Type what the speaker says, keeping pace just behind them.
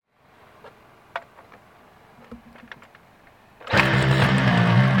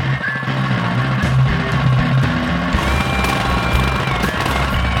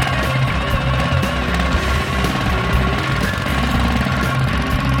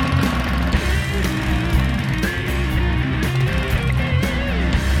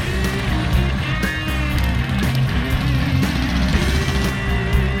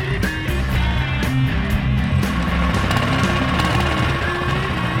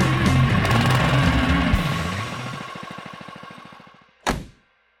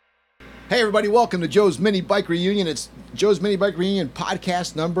Hey, everybody, welcome to Joe's Mini Bike Reunion. It's Joe's Mini Bike Reunion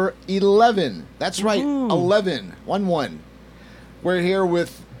podcast number 11. That's right, 11. 1-1. We're here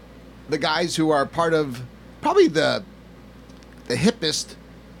with the guys who are part of probably the hippest,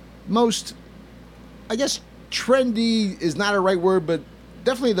 most, I guess trendy is not a right word, but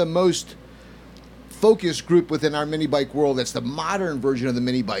definitely the most focused group within our mini bike world. It's the modern version of the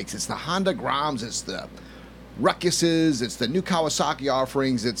mini bikes. It's the Honda Groms, it's the Ruckuses, it's the new Kawasaki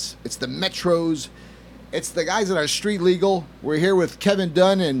offerings, it's the Metros, it's the guys that are street legal. We're here with Kevin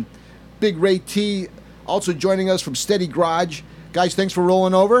Dunn and Big Ray T, also joining us from Steady Garage. Guys, thanks for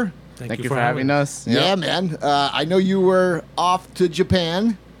rolling over. Thank you for having us. Yeah, Yep. man. I know you were off to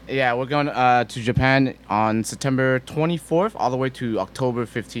Japan. Yeah, we're going to Japan on September 24th all the way to October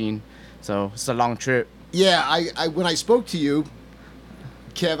 15th. So it's a long trip. Yeah, I when I spoke to you,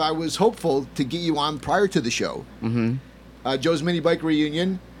 Kev, I was hopeful to get you on prior to the show. Mm-hmm. Joe's Mini Bike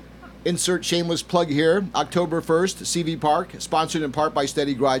Reunion. Insert shameless plug here. October 1st, CV Park, sponsored in part by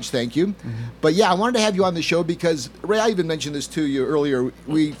Steady Garage. Thank you. Mm-hmm. But yeah, I wanted to have you on the show because, Ray, I even mentioned this to you earlier.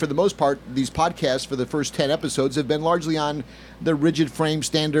 We, for the most part, these podcasts for the first 10 episodes have been largely on the rigid frame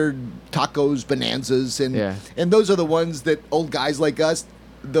standard tacos, Bonanzas, and those are the ones that old guys like us,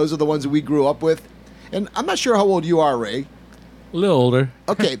 those are the ones that we grew up with. And I'm not sure how old you are, Ray. A little older.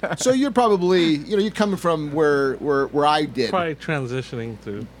 Okay, so you're probably, you're coming from where I did. Probably transitioning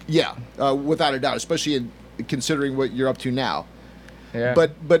to. Yeah, without a doubt, especially in considering what you're up to now. Yeah.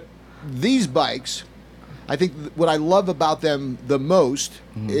 But these bikes, I think what I love about them the most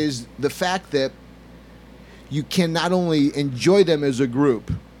is the fact that you can not only enjoy them as a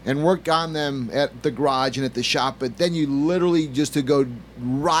group and work on them at the garage and at the shop, but then you literally just to go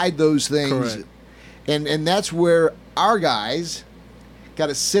ride those things. Correct. And that's where our guys got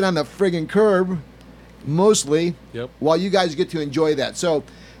to sit on the friggin' curb mostly while you guys get to enjoy that. So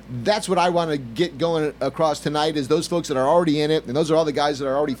that's what I want to get going across tonight is those folks that are already in it, and those are all the guys that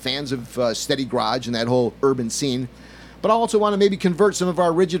are already fans of Steady Garage and that whole urban scene. But I also want to maybe convert some of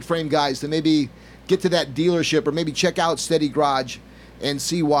our rigid frame guys to maybe get to that dealership or maybe check out Steady Garage and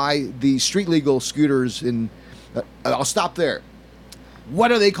see why the street legal scooters, and I'll stop there.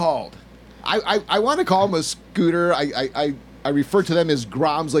 What are they called? I want to call them a scooter. I refer to them as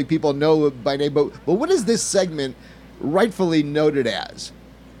Groms, like people know by name. But what is this segment rightfully noted as?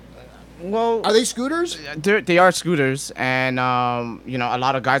 Well, Are they scooters? they are scooters, and a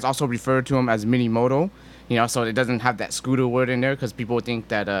lot of guys also refer to them as mini moto. So it doesn't have that scooter word in there because people think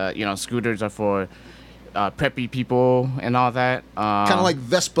that scooters are for preppy people and all that. Kind of like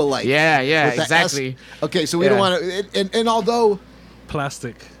Vespa-like. Yeah, with the exactly. S. Okay, so we don't want to. And although.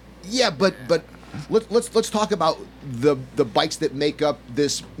 Plastic. Yeah, but let's talk about the bikes that make up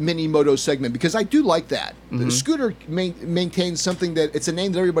this mini moto segment because I do like that. The scooter maintains something that it's a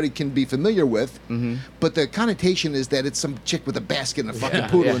name that everybody can be familiar with, but the connotation is that it's some chick with a basket and a fucking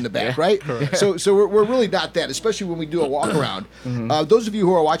poodle in the back, right? Correct. So we're really not that, especially when we do a walk around. Those of you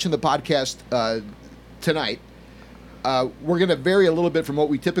who are watching the podcast tonight. We're going to vary a little bit from what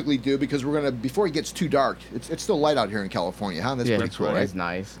we typically do because we're going to, before it gets too dark, it's still light out here in California, huh? That's pretty cool, right? That's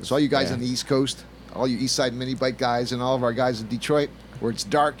nice. So all you guys on the East Coast, all you East Side mini bike guys and all of our guys in Detroit, where it's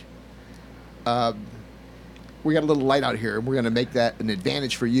dark, we got a little light out here, and we're going to make that an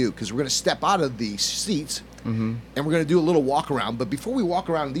advantage for you because we're going to step out of the seats, and we're going to do a little walk around. But before we walk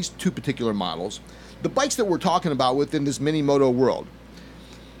around these two particular models, the bikes that we're talking about within this mini moto world,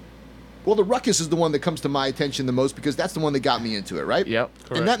 well, the Ruckus is the one that comes to my attention the most because that's the one that got me into it, right? Yep.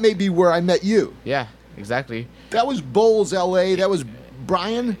 Correct. And that may be where I met you. Yeah, exactly. That was Bowles, L.A. That was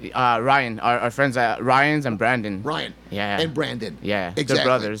Brian? Ryan, our friends at Ryan's and Brandon. Ryan. Yeah. And Brandon. Yeah, Exactly. they're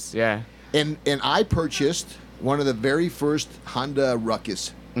brothers. Yeah. And I purchased one of the very first Honda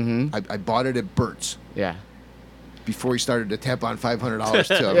Ruckus. I bought it at Burt's Yeah. before he started to tap on $500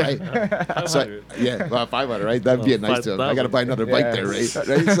 to him, right? So, yeah, well, 500, right? That'd be a nice to him. I got to buy another bike there, right?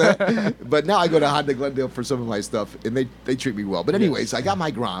 So, but now I go to Honda Glendale for some of my stuff, and they treat me well. But anyways, I got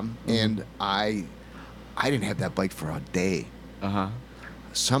my Grom, and I didn't have that bike for a day.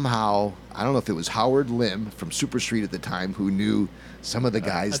 Somehow, I don't know if it was Howard Lim from Super Street at the time who knew some of the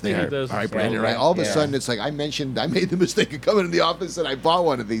guys I think there. he does All right, as Brandon, well. right? All of a sudden, it's like I made the mistake of coming in the office and I bought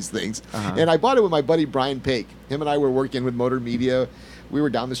one of these things. And I bought it with my buddy Brian Pake. Him and I were working with Motor Media. We were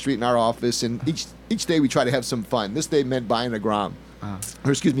down the street in our office, and each day we try to have some fun. This day meant buying a Grom.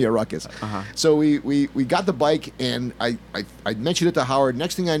 Or excuse me, a Ruckus. So we got the bike, and I mentioned it to Howard.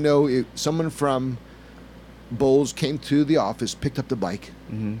 Next thing I know, someone from Bowles came to the office, picked up the bike.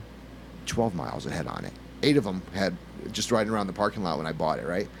 12 miles it had on it. 8 of them had just riding around the parking lot when I bought it,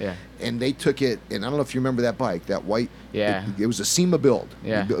 right? Yeah. And they took it, and I don't know if you remember that bike, that white. Yeah. It was a SEMA build.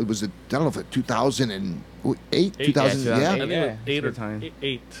 Yeah. It was I don't know if it 2008, 2000, I yeah. think Yeah, it was eight or good time.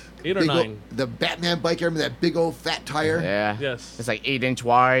 eight or Big ol- nine. the Batman bike, I remember that big old fat tire. Yeah. Yes. It's like 8-inch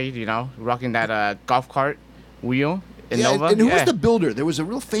wide, you know, rocking that golf cart wheel. Yeah, Innova. and who was Yeah. the builder? There was a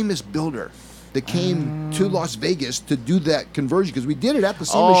real famous builder that came to Las Vegas to do that conversion because we did it at the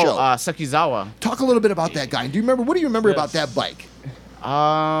SEMA show. Sekizawa. Talk a little bit about that guy. Do you remember? What do you remember about Yes. that bike?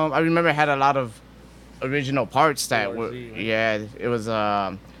 I remember it had a lot of original parts that were. ORZ, right? Yeah, it was.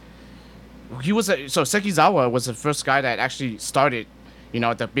 He was so Sekizawa was the first guy that actually started, you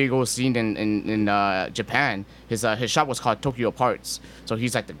know, the big old scene in Japan. His shop was called Tokyo Parts. So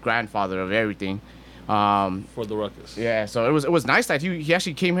he's like the grandfather of everything. For the Ruckus. Yeah, so it was nice that he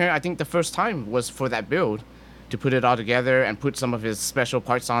actually came here. I think the first time was for that build, to put it all together and put some of his special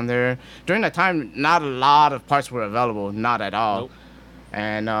parts on there. During that time, not a lot of parts were available, not at all. Nope.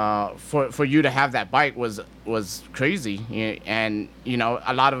 And for you to have that bike was crazy. And you know,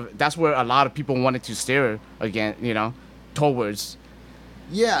 that's where a lot of people wanted to steer again, you know, towards.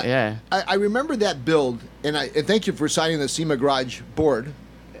 Yeah. Yeah. I remember that build, and thank you for signing the SEMA Garage board,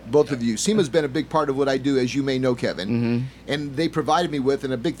 both of you. SEMA's been a big part of what I do, as you may know, Kevin. Mm-hmm. And they provided me with,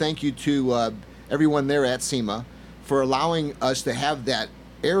 and a big thank you to everyone there at SEMA for allowing us to have that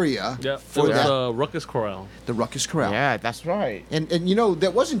area Yeah. for It was that, the Ruckus Corral. the Ruckus Corral. Yeah, that's right. And you know,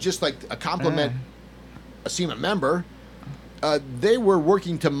 that wasn't just like a compliment, a SEMA member. They were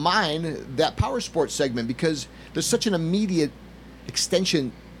working to mine that power sports segment because there's such an immediate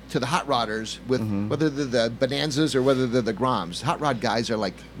extension to the hot rodders with whether they're the Bonanzas or whether they're the Groms. Hot rod guys are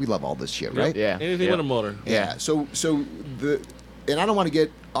like, we love all this shit, right? Yeah. Anything yeah. with a motor. Yeah. So and I don't want to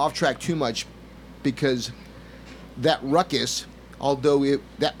get off track too much because that Ruckus, although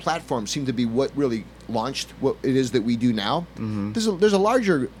that platform seemed to be what really launched what it is that we do now, there's a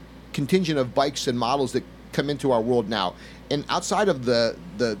larger contingent of bikes and models that come into our world now. And outside of the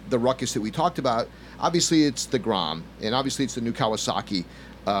Ruckus that we talked about, obviously it's the Grom, and obviously it's the new Kawasaki,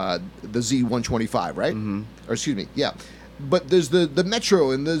 the Z125, right? Or excuse me, yeah. But there's the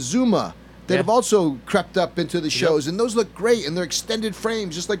Metro and the Zuma that Yeah. have also crept up into the shows, and those look great, and they're extended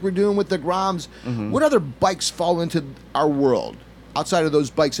frames, just like we're doing with the Groms. What other bikes fall into our world outside of those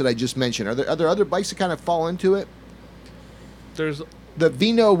bikes that I just mentioned? Are there other bikes that kind of fall into it? There's The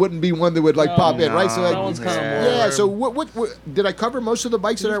Vino wouldn't be one that would like pop in, right? So that like, one's kind of Yeah. more. yeah. So what did I cover most of the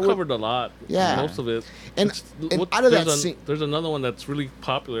bikes that We've are? covered a lot. Yeah. Most of it. And- It's- and out of that there's scene- there's another one that's really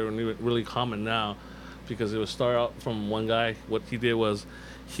popular and really common now, because it was start out from one guy. What he did was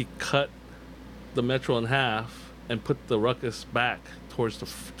he cut the Metro in half and put the Ruckus back towards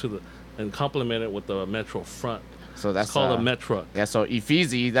and complement it with the Metro front. So that's It's called a Metro. Yeah, so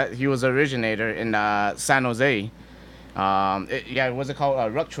Efizi, that he was the originator in San Jose. What's it called?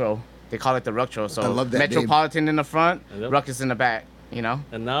 Rucktro. They call it the Rucktro. So I love that Metropolitan in the front, Yep. Ruckus in the back. You know.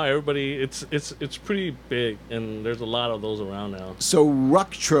 And now everybody, it's pretty big, and there's a lot of those around now. So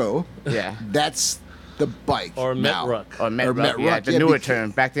Rucktro, Yeah. that's the bike Or now. Metruck. Or Met Or Ruck, Met yeah, Ruck, the yeah, newer because-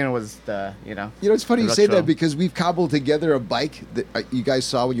 term. Back then it was the, you know. You know, it's funny you the say that Rucktro. because we've cobbled together a bike that you guys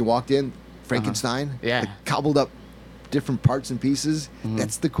saw when you walked in, Frankenstein. Yeah. Like, cobbled up different parts and pieces.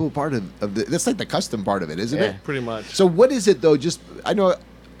 That's the cool part of that's like the custom part of it, isn't Yeah. it? Pretty much. So what is it though? Just I know,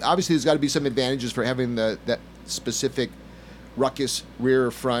 obviously there's got to be some advantages for having that specific Ruckus rear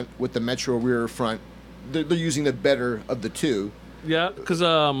or front with the Metro rear or front. They're using the better of the two. Yeah, because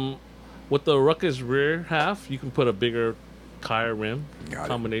with the Ruckus rear half, you can put a bigger tire rim Got it.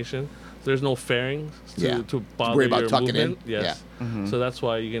 combination. There's no fairings Yeah. to bother worry about your tucking in. movement. Yes. Mm-hmm. So that's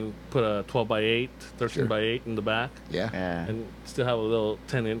why you can put a 12x8, 13 Sure. by 8 in the back, Yeah. Yeah. and still have a little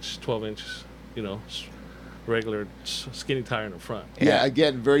 10-inch, 12-inch, regular skinny tire in the front. Yeah,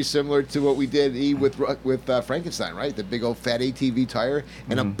 again, very similar to what we did with Frankenstein, right? The big old fat ATV tire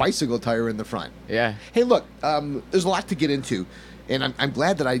and a bicycle tire in the front. Yeah. Hey, look, there's a lot to get into, and I'm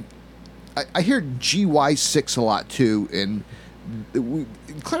glad that I hear GY6 a lot too, and we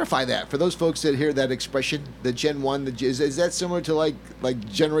clarify that for those folks that hear that expression, the Gen 1. Is that similar to like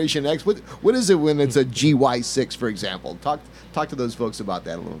Generation X? What is it when it's a GY6, for example? Talk to those folks about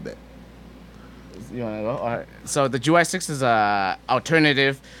that a little bit. You wanna go? All right. So the GY6 is a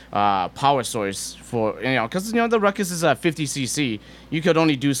alternative power source for, because the Ruckus is a 50cc. You could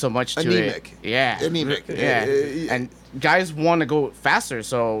only do so much to Anemic. it. Yeah. Anemic. Yeah. And guys want to go faster.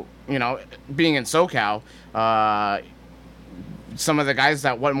 So being in SoCal, some of the guys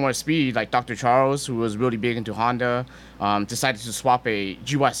that want more speed, like Dr. Charles, who was really big into Honda, decided to swap a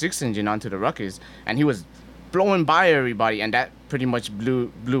GY6 engine onto the Ruckus, and he was blowing by everybody, and that pretty much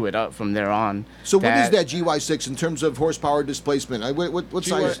blew it up from there on. So what is that GY6 in terms of horsepower displacement? What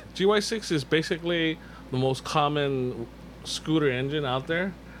size? GY6 is basically the most common scooter engine out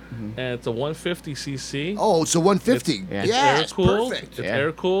there, and it's a 150cc. Oh, it's a 150. It's air-cooled. Perfect. It's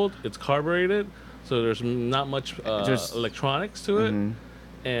air-cooled. It's carbureted, so there's not much electronics to it,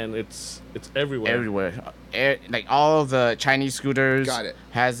 and it's everywhere. Everywhere. Like all of the Chinese scooters Got it.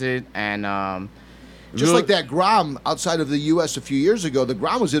 has it, and Just like that Grom outside of the U.S. a few years ago, the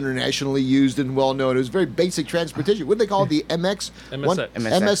Grom was internationally used and well known. It was very basic transportation. What do they call it? The MX?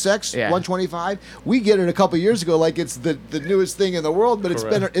 MSX Yeah. 125? We get it a couple years ago like it's the newest thing in the world, but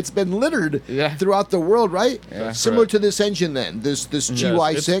it's been littered throughout the world, right? Yeah. Similar to this engine then, this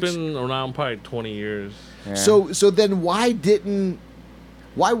GY6. It's been around probably 20 years. Yeah. So then why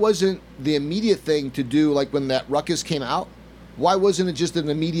wasn't the immediate thing to do like when that Ruckus came out? Why wasn't it just an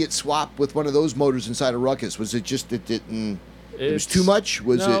immediate swap with one of those motors inside a Ruckus? Was it just it was too much?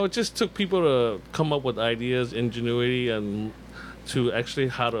 It just took people to come up with ideas, ingenuity, and to actually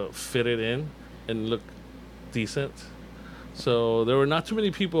how to fit it in and look decent. So there were not too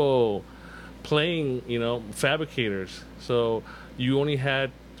many people playing, fabricators. So you only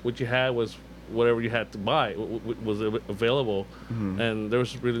had what you had was whatever you had to buy was available, and there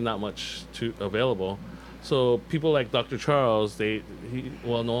was really not much available. So people like Dr. Charles, he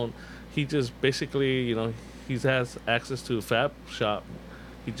just basically, he has access to a fab shop.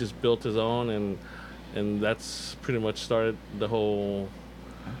 He just built his own, and that's pretty much started the whole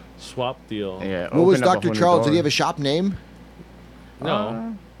swap deal. Yeah. What was opened up a Dr. whole new Charles? door. Did he have a shop name?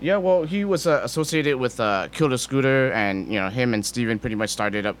 No. Yeah, well, he was associated with Killer Scooter, and him and Steven pretty much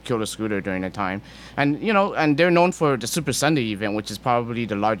started up Killer Scooter during the time, and and they're known for the Super Sunday event, which is probably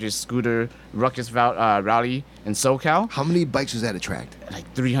the largest scooter ruckus rally in SoCal. How many bikes does that attract? Like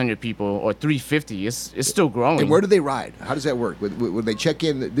 300 people or 350. It's still growing. And where do they ride? How does that work? Would they check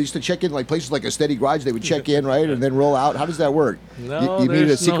in? They used to check in like places like a Steady Garage. They would check in, right, and then roll out. How does that work? No, you mean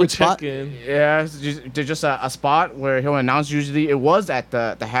a secret spot? check-in. Yeah, there's just a spot where he'll announce. Usually, it was at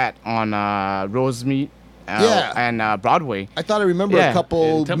the Hat on Rosemead and Broadway. I thought I remember a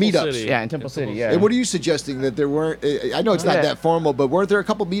couple In Temple meetups. City. Yeah, in Temple City. Yeah. And what are you suggesting that there weren't? I know it's not that formal, but weren't there a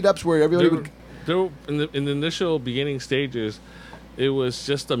couple meetups where everybody would? In the initial beginning stages, it was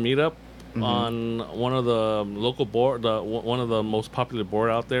just a meetup on one of the local board. One of the most popular board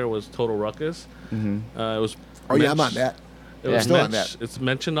out there was Total Ruckus. It was. Oh yeah, I'm on that. It was still on that. It's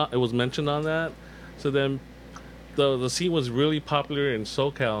mentioned. It was mentioned on that. So then, the scene was really popular in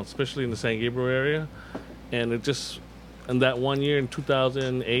SoCal, especially in the San Gabriel area, and it just. And that one year in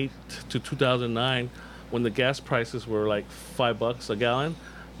 2008 to 2009, when the gas prices were like $5 a gallon,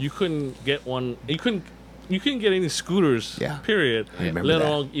 you couldn't get one. You couldn't get any scooters. Yeah. Period. I remember let that.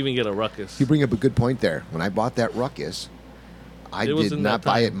 alone even get a Ruckus. You bring up a good point there. When I bought that Ruckus, I It was did in not that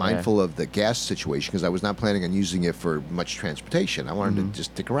buy time. it mindful of the gas situation because I was not planning on using it for much transportation. I wanted to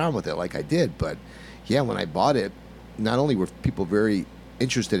just stick around with it like I did. But yeah, when I bought it, not only were people very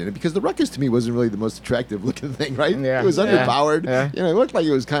interested in it because the Ruckus to me wasn't really the most attractive looking thing, right? Yeah. It was underpowered. Yeah. It looked like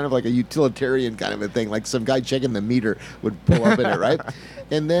it was kind of like a utilitarian kind of a thing, like some guy checking the meter would pull up in it, right?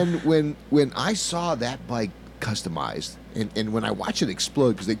 And then when I saw that bike customized and when I watched it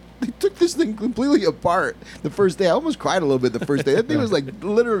explode because they took this thing completely apart the first day, I almost cried a little bit the first day. That thing was like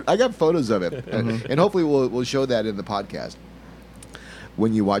literally, I got photos of it, and hopefully we'll show that in the podcast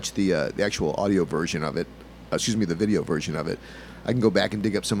when you watch the actual audio version of it. The video version of it. I can go back and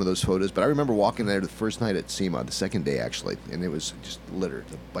dig up some of those photos, but I remember walking there the first night at SEMA, the second day actually, and it was just littered.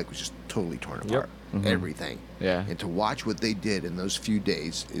 The bike was just totally torn apart, everything. Yeah. And to watch what they did in those few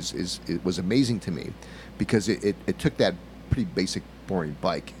days it was amazing to me, because it took that pretty basic, boring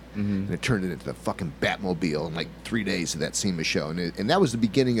bike and it turned it into the fucking Batmobile in like 3 days of that SEMA show, and that was the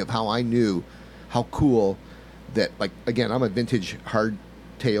beginning of how I knew how cool that. Like again, I'm a vintage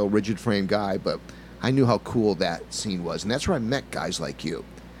hardtail rigid frame guy, but I knew how cool that scene was, and that's where I met guys like you.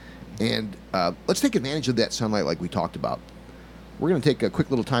 And let's take advantage of that sunlight like we talked about. We're going to take a quick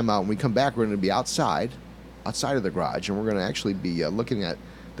little time out. When we come back, we're going to be outside of the garage, and we're going to actually be looking at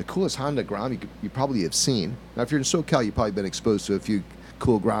the coolest Honda Grom you probably have seen. Now, if you're in SoCal, you've probably been exposed to a few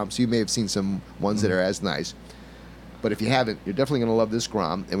cool Groms. You may have seen some ones that are as nice. But if you haven't, you're definitely going to love this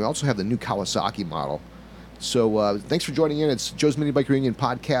Grom. And we also have the new Kawasaki model. So thanks for joining in. It's Joe's Mini Bike Reunion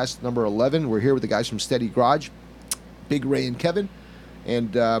podcast number 11. We're here with the guys from Steady Garage, Big Ray and Kevin.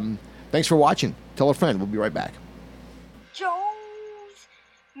 And thanks for watching. Tell a friend. We'll be right back. Joe's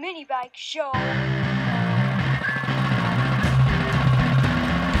Mini Bike Show.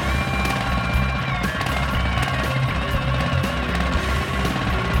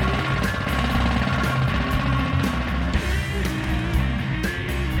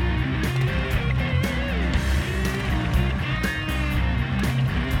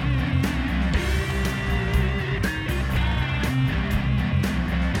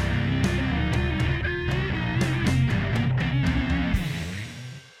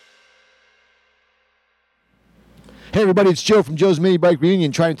 Hey everybody, it's Joe from Joe's Mini Bike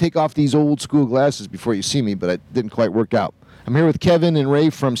Reunion, trying to take off these old school glasses before you see me, but it didn't quite work out. I'm here with Kevin and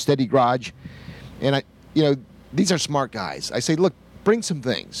Ray from Steady Garage, and these are smart guys. I say, look, bring some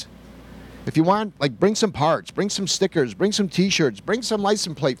things. If you want, like, bring some parts, bring some stickers, bring some T-shirts, bring some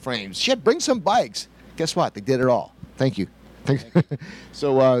license plate frames. Shit, bring some bikes. Guess what? They did it all. Thank you.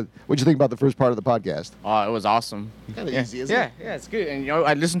 So, what'd you think about the first part of the podcast? Oh, it was awesome. Kind of easy, isn't Yeah, it? yeah, it's good. And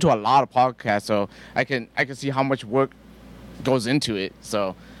I listen to a lot of podcasts, so I can see how much work goes into it.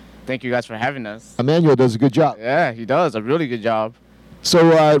 So, thank you guys for having us. Emmanuel does a good job. Yeah, he does a really good job.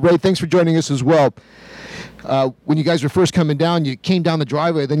 So, Ray, thanks for joining us as well. When you guys were first coming down, you came down the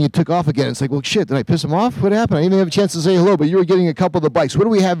driveway, then you took off again. It's like, well, shit, did I piss him off? What happened? I didn't even have a chance to say hello, but you were getting a couple of the bikes. What do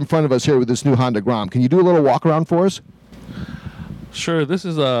we have in front of us here with this new Honda Grom? Can you do a little walk around for us? Sure. This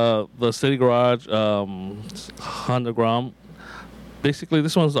is the Steady Garage Honda Grom. Basically,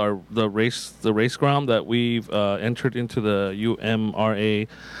 this one's the race Grom that we've entered into the UMRA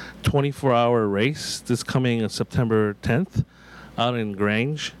 24-hour race. This coming September 10th, out in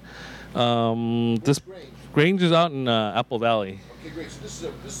Grange. Grange is out in Apple Valley. Okay, great.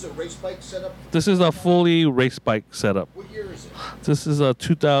 So this is a race bike setup? This is a fully race bike setup. What year is it? This is a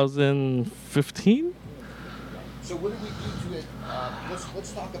 2015. So what did we do to it?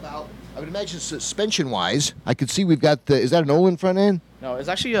 Let's talk about, I would imagine suspension-wise, I could see we've got is that an Olin front end? No, it's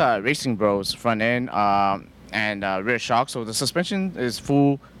actually Racing Bros front end and rear shock. So the suspension is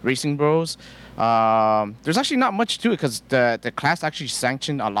full Racing Bros. There's actually not much to it because the class actually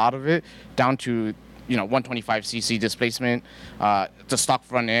sanctioned a lot of it down to 125cc displacement, the stock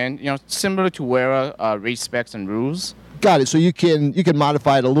front end, similar to Wera race specs and rules. Got it. So you can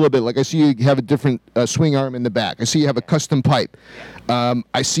modify it a little bit. Like I see you have a different swing arm in the back. I see you have a custom pipe.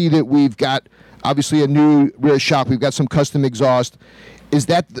 I see that we've got obviously a new rear shock. We've got some custom exhaust. Is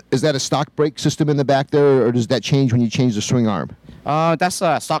that a stock brake system in the back there, or does that change when you change the swing arm? That's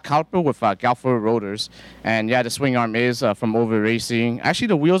a stock caliper with Galfer rotors, and yeah, the swing arm is from Over Racing. Actually,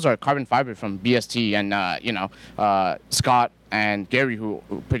 the wheels are carbon fiber from BST, and Scott and Gary, who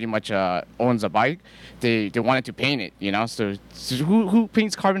pretty much owns a bike, they wanted to paint it, So who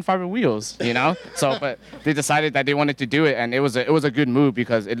paints carbon fiber wheels, So, but they decided that they wanted to do it, and it was a good move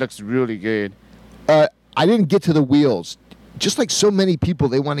because it looks really good. I didn't get to the wheels. Just like so many people,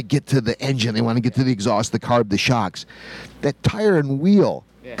 they want to get to the engine, they want to get to the exhaust, the carb, the shocks. That tire and wheel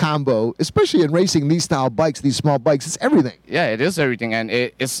combo, especially in racing these style bikes, these small bikes, it's everything. Yeah, it is everything, and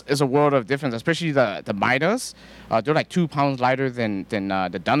it's a world of difference, especially the Midas. They're like 2 pounds lighter than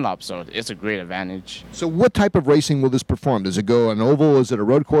the Dunlop, so it's a great advantage. So what type of racing will this perform? Does it go on oval? Is it a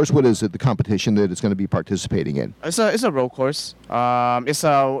road course? What is it, the competition that it's going to be participating in? It's a road course. It's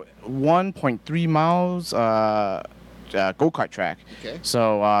a 1.3 miles go-kart track. Okay.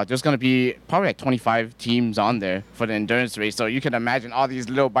 So there's going to be probably like 25 teams on there for the endurance race. So you can imagine all these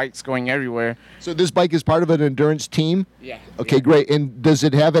little bikes going everywhere. So this bike is part of an endurance team? Yeah. Okay, yeah. great. And does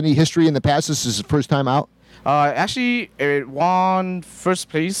it have any history in the past? This is the first time out? Actually, it won first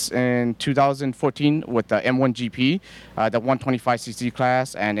place in 2014 with the M1 GP, the 125cc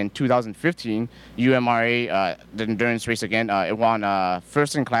class, and in 2015, UMRA, the endurance race again, it won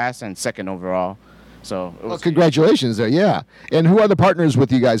first in class and second overall. So it was congratulations there, yeah. And who are the partners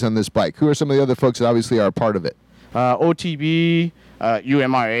with you guys on this bike? Who are some of the other folks that obviously are a part of it? OTB,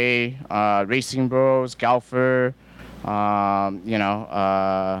 UMRA, Racing Bros, Galfer,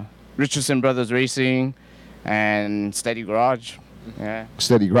 Richardson Brothers Racing, and Steady Garage. Yeah.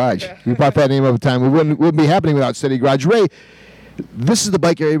 Steady Garage. You brought that name up a time. It wouldn't be happening without Steady Garage. Ray, this is the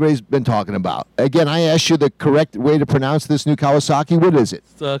bike everybody's been talking about. Again, I asked you the correct way to pronounce this new Kawasaki. What is it?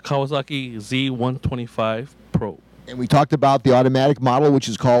 It's the Kawasaki Z125 Pro. And we talked about the automatic model, which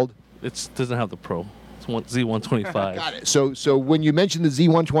is called? It doesn't have the Pro. It's Z125. Got it. So when you mentioned the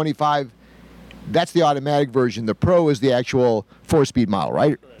Z125, that's the automatic version. The Pro is the actual 4-speed model,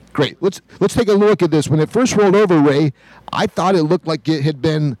 right? Great. Let's take a look at this. When it first rolled over, Ray, I thought it looked like it had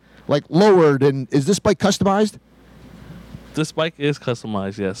been like lowered. And is this bike customized? This bike is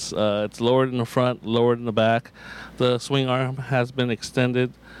customized, yes. It's lowered in the front, lowered in the back. The swing arm has been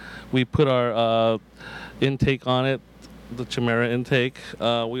extended. We put our intake on it, the Chimera intake.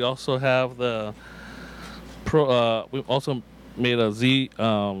 We also have the Pro. We've also made a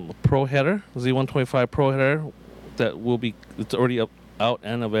Pro header, Z125 Pro header that will be. It's already out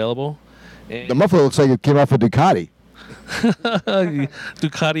and available. And the muffler looks like it came off a Ducati.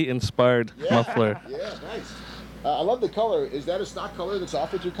 Ducati inspired muffler. Yeah, nice. I love the color. Is that a stock color that's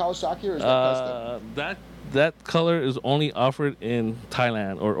offered through Kawasaki, or is that custom? That color is only offered in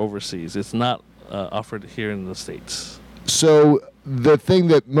Thailand or overseas. It's not offered here in the States. So the thing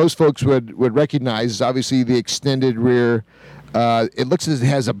that most folks would recognize is obviously the extended rear. It looks as it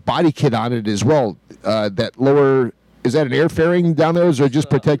has a body kit on it as well. That lower, is that an air fairing down there, or is it just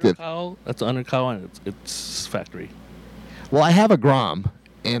protective? That's an undercowl, and it's factory. Well, I have a Grom,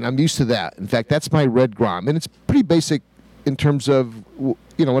 and I'm used to that. In fact, that's my red Grom, and it's pretty basic in terms of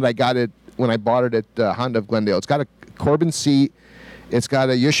what I got it when I bought it at Honda of Glendale. It's got a Corbin seat, it's got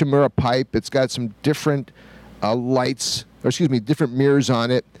a Yoshimura pipe, it's got some different different mirrors on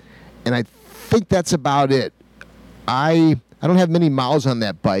it, and I think that's about it. I don't have many miles on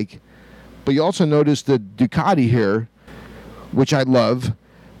that bike, but you also notice the Ducati here, which I love,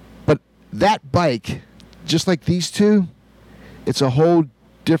 but that bike, just like these two, it's a whole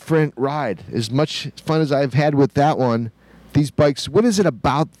different ride. As much fun as I've had with that one, these bikes, what is it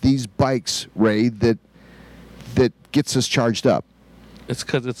about these bikes, Ray, that gets us charged up? It's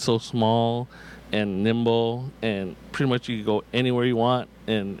because it's so small and nimble, and pretty much you can go anywhere you want,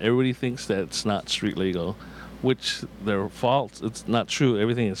 and everybody thinks that it's not street legal, which they're false. It's not true.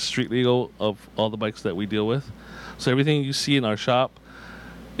 Everything is street legal of all the bikes that we deal with. So everything you see in our shop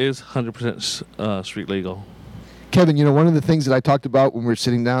is 100% street legal. Kevin, one of the things that I talked about when we were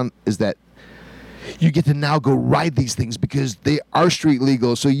sitting down is that you get to now go ride these things because they are street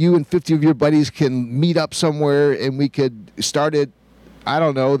legal. So you and 50 of your buddies can meet up somewhere, and we could start at, I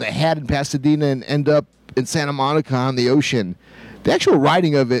don't know, the Hat in Pasadena and end up in Santa Monica on the ocean. The actual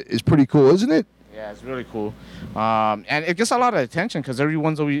riding of it is pretty cool, isn't it? Yeah, it's really cool. And it gets a lot of attention because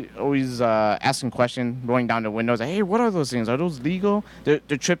everyone's always asking questions, rolling down the windows. Like, hey, what are those things? Are those legal? They're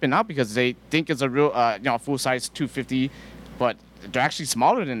tripping out because they think it's a real, full-size 250, but they're actually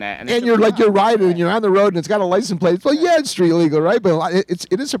smaller than that. And you're riding and you're on the road and it's got a license plate. Well, yeah, it's street legal, right? But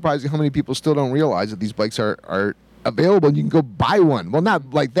it is surprising how many people still don't realize that these bikes are available and you can go buy one. Well,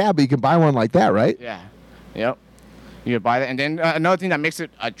 not like that, but you can buy one like that, right? Yeah. Yep. You can buy that. And then another thing that makes it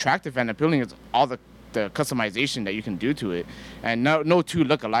attractive and appealing is all the customization that you can do to it. And no two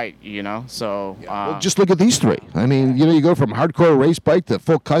look alike, So well, just look at these three. I mean, you go from hardcore race bike to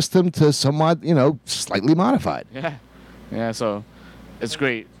full custom to somewhat, slightly modified. Yeah. Yeah, so it's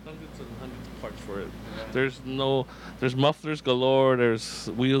great. Hundreds and hundreds of parts for it. There's mufflers galore, there's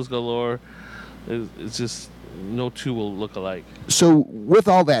wheels galore. It's just no two will look alike. So with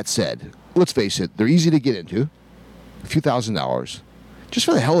all that said, let's face it, they're easy to get into. A few $1,000s. Just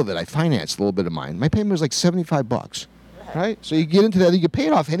for the hell of it, I financed a little bit of mine. My payment was like $75, right? So you get into that, you can pay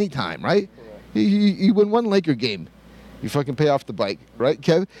it off anytime, right? You win one Laker game, you fucking pay off the bike, right,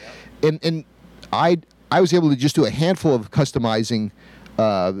 Kev? And I was able to just do a handful of customizing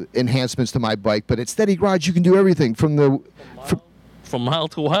enhancements to my bike, but at Steady Garage you can do everything from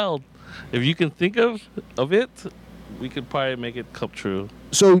mild to wild. If you can think of it, we could probably make it come true.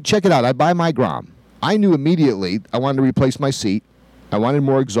 So check it out. I buy my Grom. I knew immediately I wanted to replace my seat. I wanted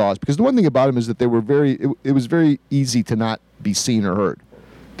more exhaust because the one thing about them is that they were it was very easy to not be seen or heard.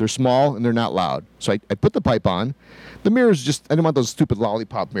 They're small and they're not loud. So I put the pipe on. The mirrors I didn't want those stupid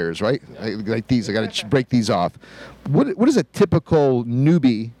lollipop mirrors, right? Like these. I got to break these off. What is a typical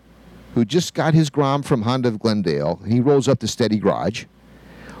newbie who just got his Grom from Honda of Glendale and he rolls up to Steady Garage?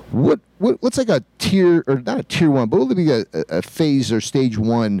 What's like a tier, or not a tier one, but what would be a phase or stage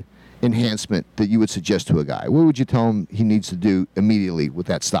one enhancement that you would suggest to a guy? What would you tell him he needs to do immediately with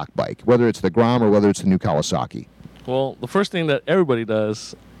that stock bike, whether it's the Grom or whether it's the new Kawasaki? Well, the first thing that everybody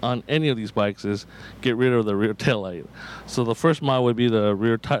does on any of these bikes is get rid of the rear taillight. So the first model would be the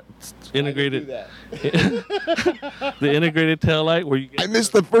rear integrated the integrated taillight where I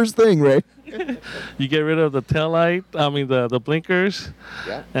missed the first thing, Ray. You get rid of the taillight, the blinkers,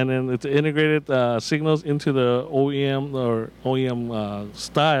 and then it's integrated signals into the OEM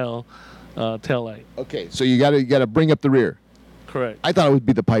style taillight. Okay, so you got to bring up the rear. Correct. I thought it would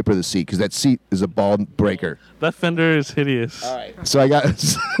be the pipe or the seat because that seat is a ball breaker. That fender is hideous. All right. So I got.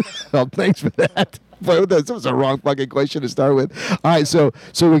 Well, thanks for that. Boy, that was a wrong fucking question to start with. All right, so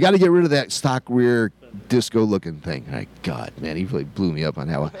we got to get rid of that stock rear disco-looking thing. My God, man, he really blew me up on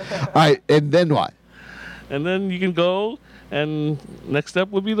that one. All right, and then what? And then you can go, and next step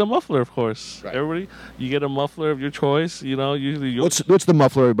would be the muffler, of course. Right. Everybody, you get a muffler of your choice. Usually. What's the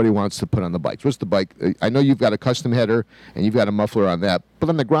muffler everybody wants to put on the bikes? What's the bike? I know you've got a custom header and you've got a muffler on that, but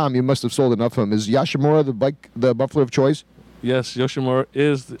on the Grom you must have sold enough of them. Is Yoshimura the muffler of choice? Yes, Yoshimura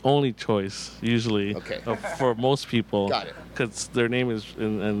is the only choice usually. Okay. For most people. Got it. Because their name is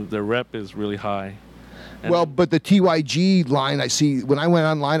and their rep is really high. And well, but the TYG line, I see, when I went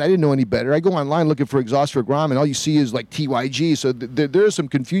online, I didn't know any better. I go online looking for exhaust for Grom, and all you see is like TYG. So there is some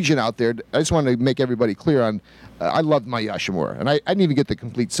confusion out there. I just want to make everybody clear on, I loved my Yoshimura, and I didn't even get the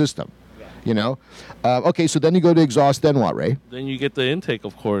complete system. You know. Okay, so then you go to exhaust. Then what, Ray? Then you get the intake,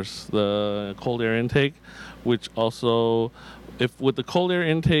 of course, the cold air intake, which also, if with the cold air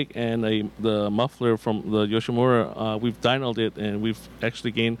intake and the muffler from the Yoshimura, we've dynoed it and we've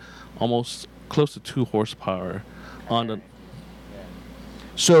actually gained almost close to 2 horsepower on the.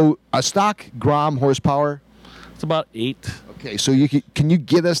 So a stock Grom horsepower. It's about 8. Okay, so can you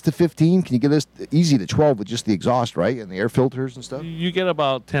get us to 15? Can you get us easy to 12 with just the exhaust, right, and the air filters and stuff? You get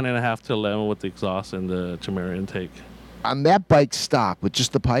about 10.5 to 11 with the exhaust and the Chimera intake. On that bike stop with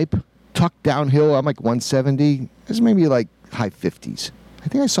just the pipe, tucked downhill, I'm like 170. It's maybe like high 50s. I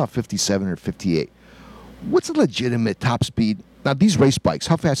think I saw 57 or 58. What's a legitimate top speed? Now, these race bikes,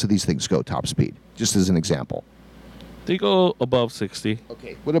 how fast do these things go top speed? Just as an example. They go above 60.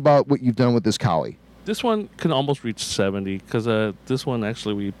 Okay. What about what you've done with this Cowie? This one can almost reach 70 because this one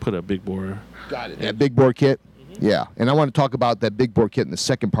actually we put a big bore. Got it. That big bore kit? Yeah. And I want to talk about that big bore kit in the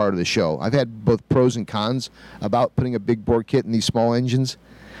second part of the show. I've had both pros and cons about putting a big bore kit in these small engines.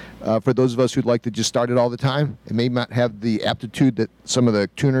 For those of us who'd like to just start it all the time, it may not have the aptitude that some of the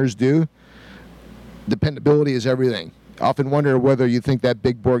tuners do. Dependability is everything. I often wonder whether you think that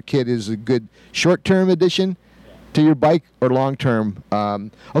big bore kit is a good short-term addition to your bike or long-term.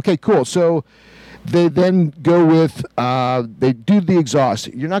 Okay, cool. So they then go with, they do the exhaust.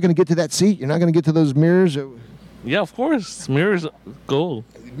 You're not going to get to that seat? You're not going to get to those mirrors? Yeah, of course. Mirrors go.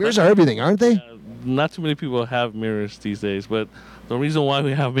 Mirrors are everything, aren't they? Not too many people have mirrors these days, but the reason why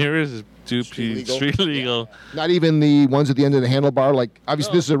we have mirrors is due to street legal. Not even the ones at the end of the handlebar? Like,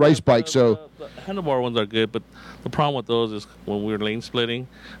 obviously, this is a race bike, so... The handlebar ones are good, but the problem with those is when we're lane splitting,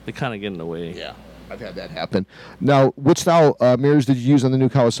 they kind of get in the way. Yeah, I've had that happen. Now, what style mirrors did you use on the new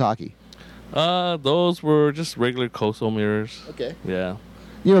Kawasaki? Those were just regular Koso mirrors. Okay. Yeah.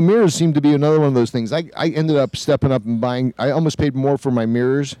 You know, mirrors seem to be another one of those things. I ended up stepping up and buying... I almost paid more for my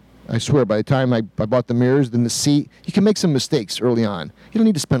mirrors. I swear, by the time I bought the mirrors than the seat. You can make some mistakes early on. You don't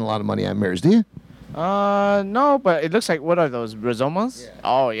need to spend a lot of money on mirrors, do you? No, but it looks like, what are those, Rizomas? Yeah.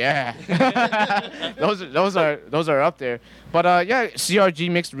 Oh yeah, those are up there. But yeah, CRG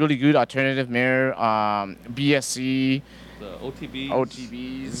makes really good alternative mirror. BSC, The OTBs.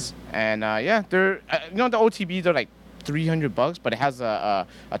 OTBs, and yeah, they're the OTBs are like $300, but it has a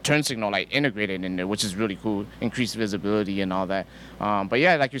turn signal like integrated in there, which is really cool, increased visibility and all that. But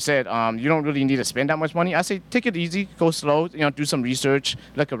yeah, like you said, you don't really need to spend that much money. I say take it easy, go slow, do some research,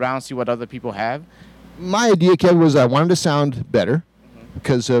 look around, see what other people have. My idea, Kevin, was I wanted to sound better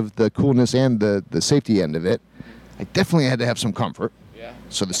because of the coolness and the safety end of it. I definitely had to have some comfort. Yeah.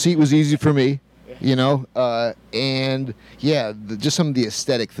 So the seat was easy for me, and yeah, just some of the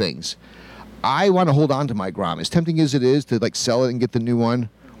aesthetic things. I want to hold on to my Grom. As tempting as it is to like sell it and get the new one,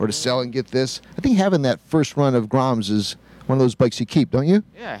 or to sell and get this, I think having that first run of Groms is one of those bikes you keep, don't you?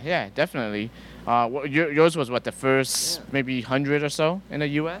 Yeah, definitely. Yours was what, the first maybe 100 or so in the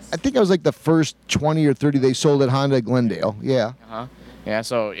U.S.? I think I was like the first 20 or 30 they sold at Honda Glendale. Yeah. Yeah,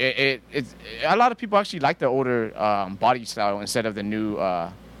 so it's a lot of people actually like the older body style instead of the new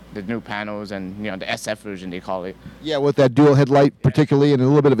panels and the SF version they call it. Yeah, with that dual headlight particularly, and a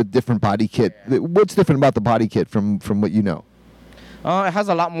little bit of a different body kit. Yeah. What's different about the body kit from what you know? It has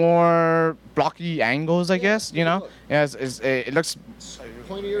a lot more blocky angles, I guess. Yeah, it looks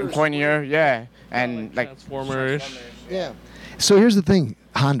pointier, yeah, and like Transformer-ish. Yeah. So here's the thing,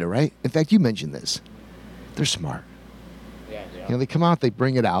 Honda, right? In fact, you mentioned this. They're smart. Yeah. They come out, they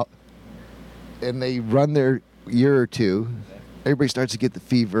bring it out, and they run their year or two. Everybody starts to get the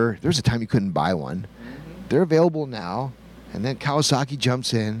fever. There's a time you couldn't buy one. They're available now, and then Kawasaki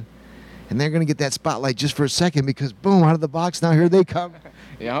jumps in, and they're going to get that spotlight just for a second because, boom, out of the box, now here they come.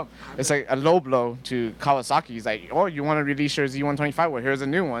 It's like a low blow to Kawasaki. It's like, oh, you want to release your Z125? Well, here's a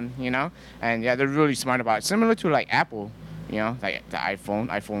new one, And yeah, they're really smart about it. Similar to like Apple, like the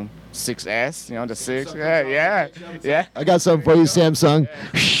iPhone 6S, the 6. Yeah. I got something for you, Samsung.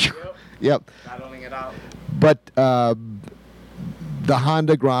 Yep. Battling it out. But the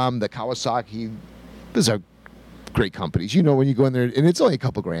Honda Grom, the Kawasaki, those are great companies. When you go in there, and it's only a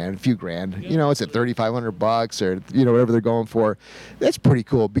few grand. It's at $3,500 or whatever they're going for. That's pretty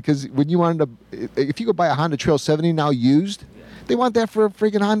cool because when you wanted to, if you go buy a Honda Trail 70 now used, they want that for a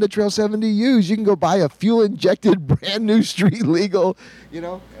freaking Honda Trail 70 used. You can go buy a fuel injected, brand new, street legal.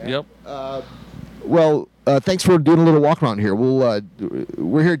 Yep. Well, thanks for doing a little walk around here.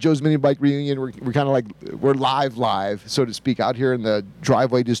 We're here at Joe's Mini Bike Reunion. We're kind of like we're live, so to speak, out here in the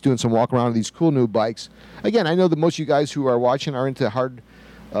driveway, just doing some walk around of these cool new bikes. Again, I know that most of you guys who are watching are into hard,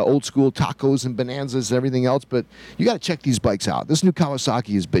 old school tacos and Bonanzas and everything else, but you got to check these bikes out. This new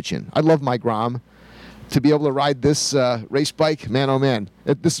Kawasaki is bitchin'. I love my Grom. to be able to ride this race bike, man, oh man.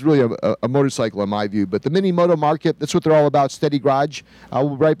 This is really a motorcycle in my view. But the mini moto market, that's what they're all about. Steady Garage. We'll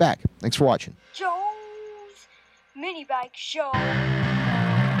be right back. Thanks for watching. Joe's Mini Bike Show.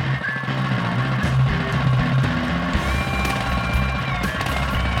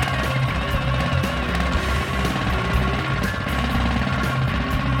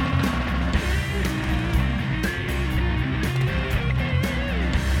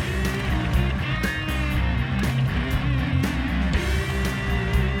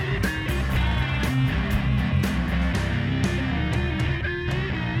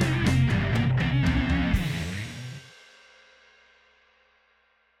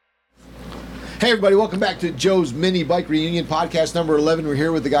 Hey, everybody, welcome back to Joe's Mini Bike Reunion, podcast number 11. We're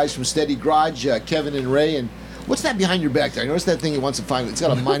here with the guys from Steady Garage, Kevin and Ray. And what's that behind your back there? I noticed that thing he wants to find. It's got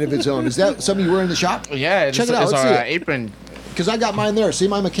a mind of its own. Is that something you wear in the shop? Yeah, Check it out. it's Let's our see it. apron. Because I got mine there. See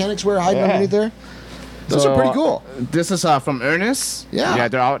my mechanics wear hiding Yeah. underneath there? Those So, are pretty cool. This is from Ernest. Yeah. Yeah,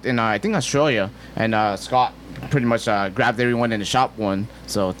 they're out in, I think, Australia. And Scott pretty much grabbed everyone in the shop one.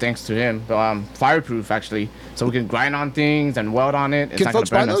 So thanks to him. Fireproof, actually. So we can grind on things and weld on it. It's Can not gonna folks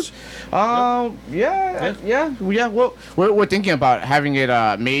buy burn us. Yeah. Well, we're thinking about having it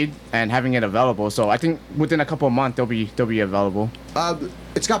made and having it available. So I think within a couple of months they'll be available.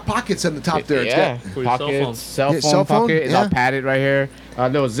 It's got pockets on the top there. It's Yeah, got, For your cell phone. pockets, cell Yeah, phone cell phone, pocket. It's yeah. all padded right here.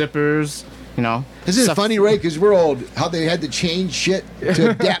 Little zippers. You know. Isn't it Stuff- funny, Ray? Because we're old. How they had to change shit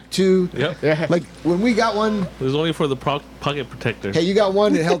to adapt to. Yep. Yeah. Like when we got one, It was only for the pocket protector. hey, you got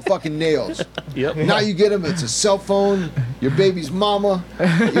one that held fucking nails. Yep. Now you get them. It's a cell phone, your baby's mama. You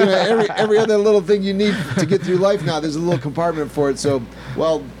know, every other little thing you need to get through life now. There's a little compartment for it. So,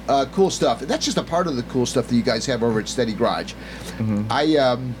 well, cool stuff. And that's just a part of the cool stuff that you guys have over at Steady Garage.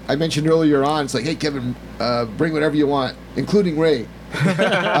 I mentioned earlier on. It's like, hey, Kevin, bring whatever you want, including Ray,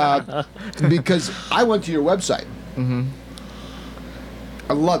 because I went to your website.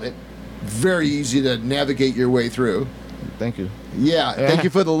 I love it. Very easy to navigate your way through. Thank you. Yeah, thank you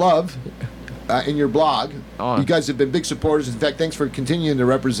for the love in your blog. Oh. You guys have been big supporters. In fact, thanks for continuing to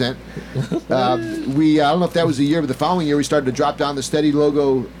represent. I don't know if that was the year, but the following year we started to drop down the Steady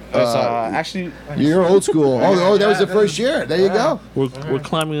logo. It's, actually, You're old school. Oh, that was the first year. There you go. We're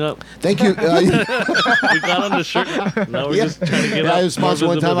climbing up. Thank you. We got on the shirt. Now we're just trying to get up. I was sponsored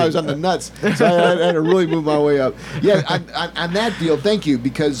more one time. I was on the nuts, so I had to really move my way up. Yeah, on that deal, thank you,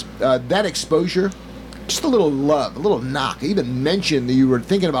 because that exposure, just a little love, a little knock. I even mentioned that you were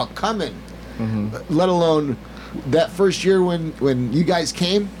thinking about coming, let alone that first year when you guys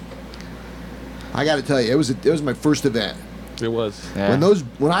came. I got to tell you, it was my first event. It was. yeah.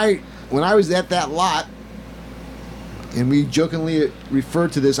 When I was at that lot, and we jokingly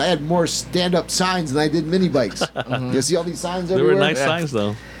referred to this, I had more stand-up signs than I did mini bikes. You see all these signs They everywhere? were nice signs,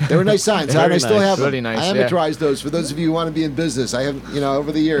 though. They were nice signs. Very And I still nice. have them. Really nice, I yeah. amortized those for those of you who want to be in business. I have,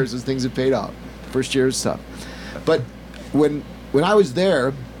 over the years, as things have paid off. First year is tough. But when I was there,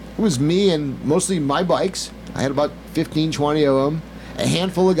 it was me and mostly my bikes. I had about 15, 20 of them. A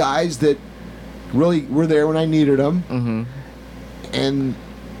handful of guys that really were there when I needed them. And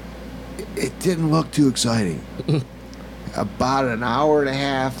it didn't look too exciting. About an hour and a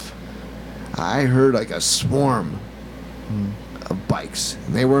half, I heard like a swarm of bikes.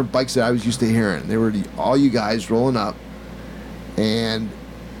 And they weren't bikes that I was used to hearing. They were all you guys rolling up. And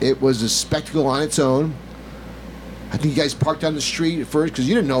it was a spectacle on its own. I think you guys parked on the street at first because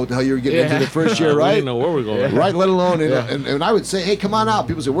you didn't know what the hell you were getting into the first year, We right? didn't know where we're going. Right, let alone, Yeah. and I would say, hey, come on out.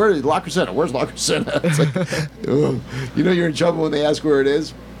 People say, where's Locker Center? Where's Locker Center? It's like, oh, you're in trouble when they ask where it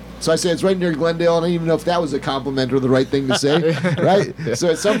is. So I say, it's right near Glendale, and I don't even know if that was a compliment or the right thing to say, right? So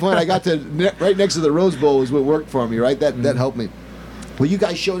at some point, I got to, right next to the Rose Bowl is what worked for me, right? That helped me. Well, you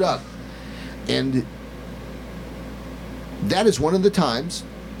guys showed up, and that is one of the times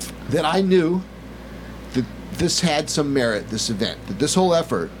that I knew that this had some merit, this event, that this whole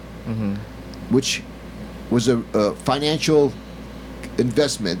effort, which was a financial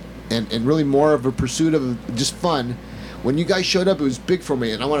investment and really more of a pursuit of just fun. When you guys showed up, it was big for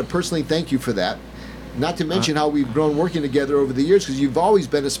me, and I want to personally thank you for that. Not to mention how we've grown working together over the years, because you've always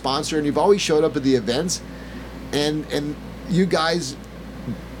been a sponsor and you've always showed up at the events, and you guys,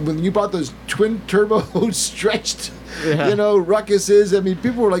 when you brought those twin turbo stretched, ruckuses, I mean,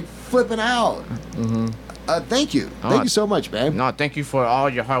 people were like flipping out. Thank you. Thank you so much, man. No, thank you for all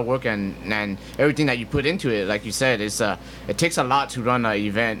your hard work and everything that you put into it. Like you said, it takes a lot to run an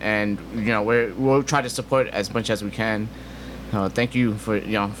event, and we'll try to support as much as we can. Thank you for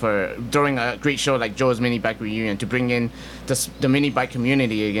during a great show like Joe's Mini Bike Reunion to bring in the mini bike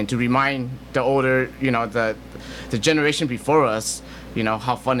community again, to remind the older, the generation before us you know,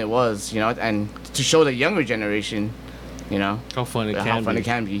 how fun it was, you know, and to show the younger generation, you know, How fun it how can fun be. it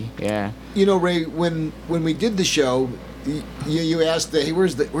can be. Yeah. You know, Ray, when we did the show, you asked, hey,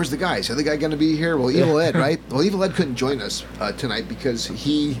 where's the guys? Are the guy going to be here? Well, Evil Ed, right? Well, Evil Ed couldn't join us tonight because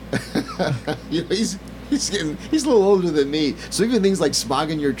he, you know, he's a little older than me. So even things like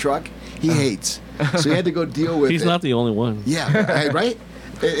smog in your truck, he hates. So he had to go deal with He's it. not the only one. Yeah, right?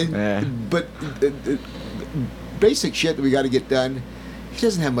 Yeah. But basic shit that we got to get done, he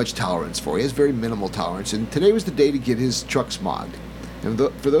doesn't have much tolerance for. He has very minimal tolerance. And today was the day to get his truck smogged. And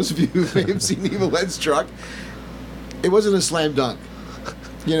for those of you who may have seen Evil Ed's truck, it wasn't a slam dunk.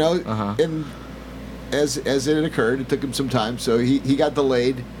 You know? And as it had occurred, it took him some time. So he got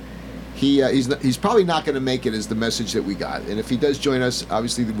delayed. He's probably not going to make it, is the message that we got. And if he does join us,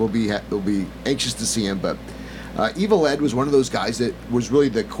 obviously we'll be anxious to see him. But Evil Ed was one of those guys that was really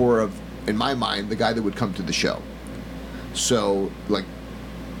the core of, in my mind, the guy that would come to the show. So like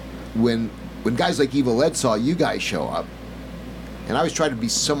when guys like Evil Ed saw you guys show up, and I was trying to be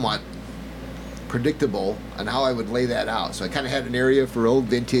somewhat predictable on how I would lay that out. So I kind of had an area for old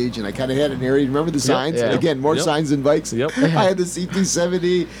vintage, and I kind of had an area. Remember the signs? yeah. Again, more Yep. signs than bikes. Yep. I had the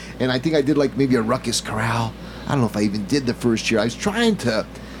CT70, and I think I did like maybe a Ruckus Corral. I don't know if I even did the first year. I was trying to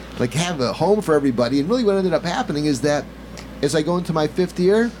like have a home for everybody, and really what ended up happening is that as I go into my 5th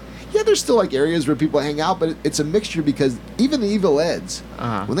year, yeah, there's still like areas where people hang out, but it's a mixture because even the Evil Eds,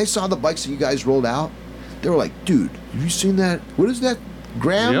 when they saw the bikes that you guys rolled out, they were like, dude, have you seen that? What is that?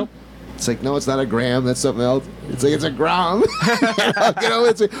 Graham? Yep. It's like, no, it's not a gram. That's something else. It's like, it's a Grom. You know,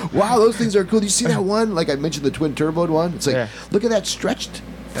 it's like, wow, those things are cool. Do you see that one? Like I mentioned, the twin turboed one. It's like, Yeah. look at that stretched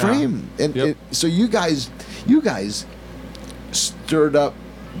frame. And Yep. so you guys stirred up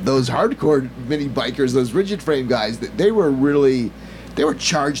those hardcore mini bikers, those rigid frame guys. That they were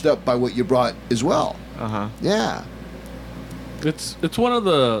charged up by what you brought as well. Yeah. It's one of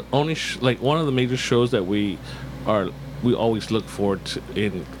the only one of the major shows that we always look forward to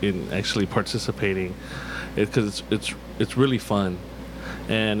in actually participating, because it's really fun,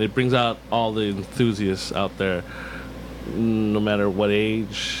 and it brings out all the enthusiasts out there, no matter what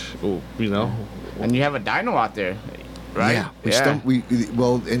age, you know. And you have a dyno out there, right? Yeah.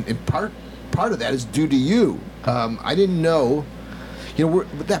 And part of that is due to you. I didn't know. You know,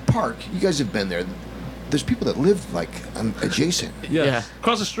 with that park, you guys have been there. There's people that live like adjacent. Yeah.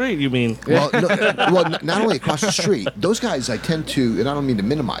 Across the street, you mean? Well, not only across the street. Those guys, I tend to, and I don't mean to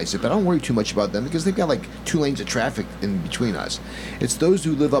minimize it, but I don't worry too much about them because they've got like 2 lanes of traffic in between us. It's those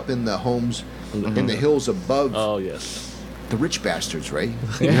who live up in the homes in the hills above Oh yes. the rich bastards, right?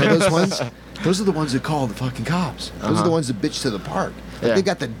 You know those ones? Those are the ones that call the fucking cops. Those are the ones that bitch to the park. Like, Yeah. they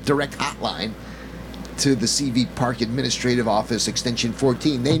got the direct hotline to the CV Park Administrative Office, Extension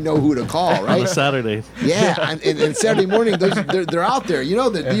 14. They know who to call, On right? a Saturday. Yeah, and Saturday morning, they're out there. You know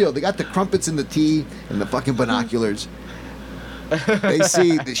the deal. They got the crumpets and the tea and the fucking binoculars. They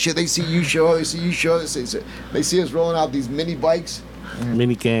see the shit. They see you show. They see you show. They see us rolling out these mini bikes.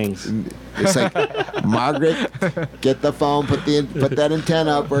 Mini gangs. It's like, Margaret, get the phone, put that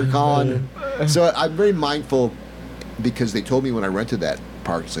antenna up. We're calling. So I'm very mindful because they told me when I rented that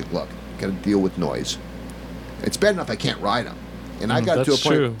park, it's like, look, got to deal with noise. It's bad enough I can't ride them. And I got to a That's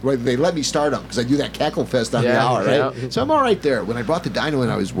point true. where they let me start them because I do that cackle fest on the Yeah, hour, right? yeah. So I'm all right there. When I brought the dyno in,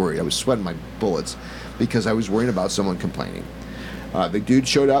 I was worried. I was sweating my bullets because I was worrying about someone complaining. The dude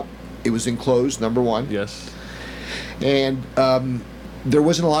showed up. It was enclosed, number one. Yes. And there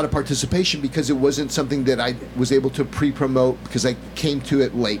wasn't a lot of participation because it wasn't something that I was able to pre-promote because I came to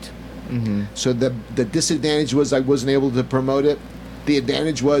it late. So the disadvantage was I wasn't able to promote it. The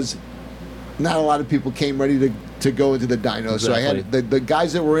advantage was not a lot of people came ready to go into the dyno. So I had Exactly. the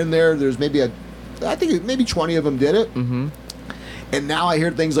guys that were in there. There's maybe I think maybe 20 of them did it. And now I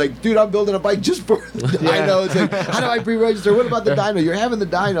hear things like, dude, I'm building a bike just for the dyno. It's like, how do I pre-register? What about the dyno? You're having the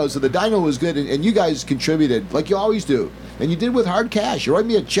dyno. So the dyno was good, and you guys contributed like you always do. And you did with hard cash. You wrote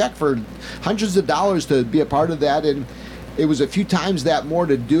me a check for hundreds of dollars to be a part of that. And it was a few times that more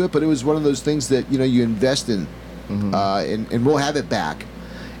to do it, but it was one of those things that, you know, you invest in, and we'll have it back.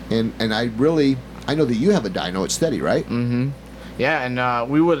 And I know that you have a dyno. It's steady, right? Yeah,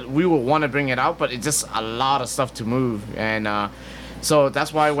 and we would want to bring it out, but it's just a lot of stuff to move, and so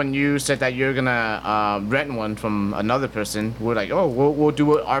that's why when you said that you're gonna rent one from another person, we're like, oh, we'll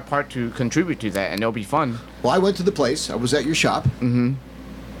do our part to contribute to that, and it'll be fun. Well, I went to the place. I was at your shop.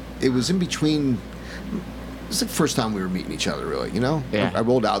 It was in between. It's the first time we were meeting each other, really. You know, Yeah. I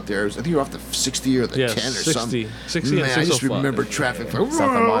rolled out there. I think you were off the 60 or the Yes, 10 or 60. something. 60 and Man, I just 605. remember traffic.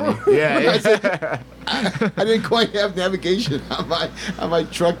 Santa Monica. Yeah. I didn't quite have navigation on my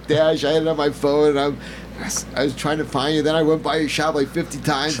truck dash. I had it on my phone, and I was trying to find you. Then I went by your shop like 50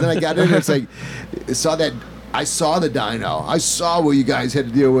 times. Then I got in. It's like I saw the dyno. I saw what you guys had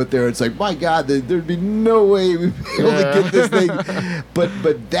to deal with there. It's like, my God, there'd be no way we'd be able to get this thing.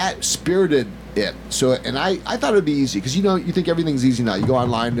 But that spirited it. So, and I thought it'd be easy because you think everything's easy now. You go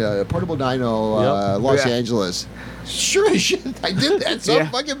online, portable dyno, Los Angeles. Sure as shit, I did that. So it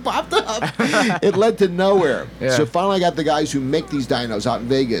fucking popped up. It led to nowhere. Yeah. So finally, I got the guys who make these dynos out in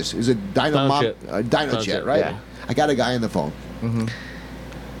Vegas. Is it DynoJet, right? Yeah. I got a guy on the phone. Mm-hmm.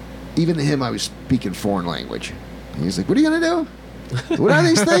 Even to him, I was speaking foreign language. And he's like, "What are you gonna do? What are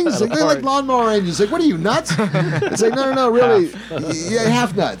these things? Like, they're like lawnmower engines." Like, what are you, nuts? It's like, no, really, yeah,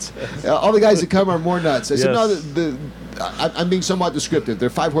 half nuts. All the guys that come are more nuts. I said, no, I'm being somewhat descriptive. They're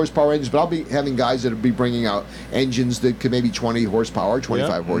 5 horsepower engines, but I'll be having guys that will be bringing out engines that could maybe 20 horsepower,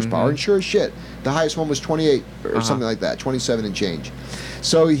 25 horsepower, and sure as shit, the highest one was 28 or something like that, 27 and change.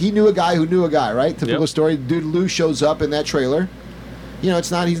 So he knew a guy who knew a guy, right? Typical story. Dude Lou shows up in that trailer.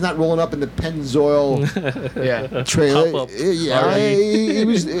 He's not rolling up in the Pennzoil trailer.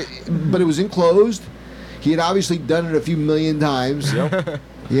 But it was enclosed. He had obviously done it a few million times. Yep.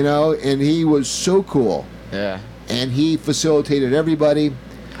 And he was so cool. Yeah. And he facilitated everybody.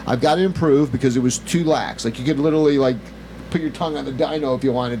 I've got to improve because it was too lax. Like, you could literally put your tongue on the dyno if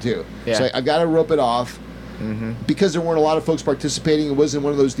you wanted to. Yeah. So I've got to rope it off. Mm-hmm. Because there weren't a lot of folks participating. It wasn't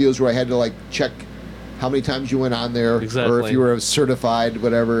one of those deals where I had to check how many times you went on there, or if you were certified,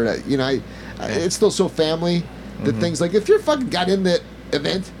 whatever. It's still so family that things like, if you're fucking got in the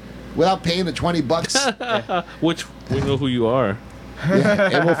event without paying the $20, which we know who you are. Yeah,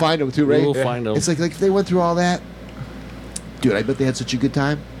 and we'll find them too, right? We'll find them. It's like if they went through all that, dude, I bet they had such a good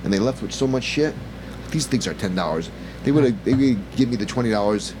time, and they left with so much shit. These things are $10. They would give me the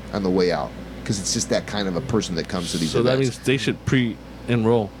 $20 on the way out, because it's just that kind of a person that comes to these events. So that means they should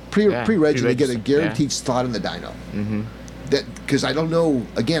pre-enroll. Pre-register, they get a guaranteed slot in the dyno. Mm-hmm. Because I don't know,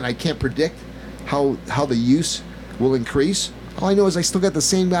 again, I can't predict how the use will increase. All I know is I still got the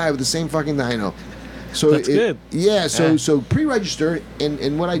same guy with the same fucking dyno. So that's good. Yeah, so pre-register,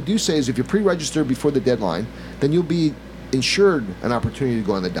 and what I do say is if you pre-register before the deadline, then you'll be insured an opportunity to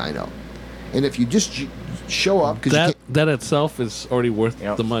go on the dyno. And if you just show up, because that itself is already worth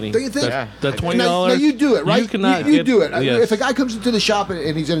the money. Don't you think? That $20. Now you do it, right? You cannot. You do it. Yes. If a guy comes into the shop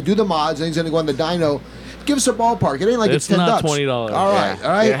and he's going to do the mods and he's going to go on the dyno, give us a ballpark. It ain't like it's $10. Not $20. All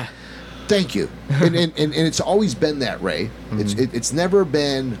right. Yeah. Thank you. and it's always been that, Ray. Mm-hmm. It's never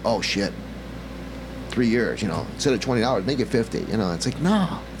been, oh shit, 3 years. Instead of $20, make it $50. It's like,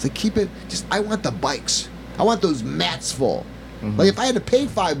 no. It's like, keep it. I want the bikes. I want those mats full. Mm-hmm. Like, if I had to pay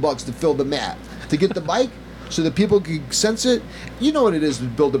 $5 to fill the mat to get the bike, so that people could sense it, you know what it is to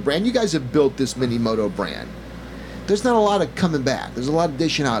build a brand. You guys have built this Mini Moto brand. There's not a lot of coming back. There's a lot of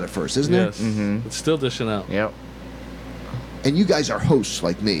dishing out at first, isn't there? Yes. Mm-hmm. It's still dishing out. Yep. And you guys are hosts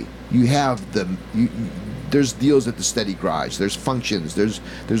like me. You have there's deals at the Steady Garage. There's functions. There's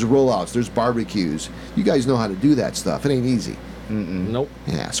rollouts. There's barbecues. You guys know how to do that stuff. It ain't easy. Nope.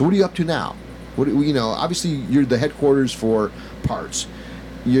 Yeah. So what are you up to now? Obviously you're the headquarters for parts.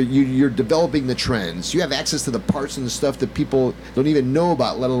 You're developing the trends. You have access to the parts and the stuff that people don't even know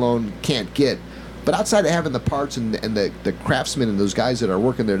about, let alone can't get. But outside of having the parts and the craftsmen and those guys that are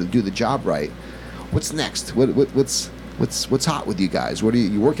working there to do the job right, what's next? What's hot with you guys? What are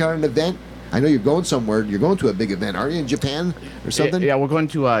you working on an event? I know you're going somewhere. You're going to a big event. Are you in Japan or something? Yeah, we're going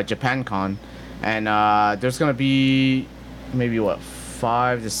to JapanCon, and there's gonna be maybe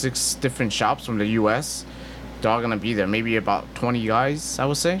 5 to 6 different shops from the U.S. They're all gonna be there. Maybe about 20 guys, I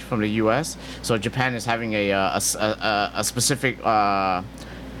would say, from the U.S. So Japan is having a specific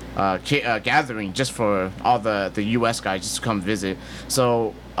gathering just for all the U.S. guys just to come visit.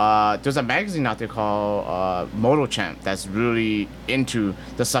 So there's a magazine out there called MotoChamp that's really into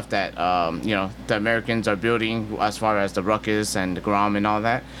the stuff that the Americans are building as far as the Ruckus and the Grom and all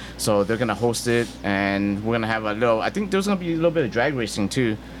that. So they're gonna host it, and we're gonna have I think there's gonna be a little bit of drag racing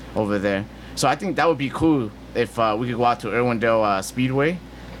too over there. So I think that would be cool if we could go out to Irwindale Speedway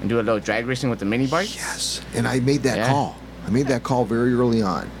and do a little drag racing with the mini bikes. Yes, and I made that call. I made that call very early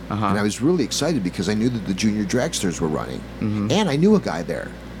on, and I was really excited because I knew that the junior dragsters were running, and I knew a guy there,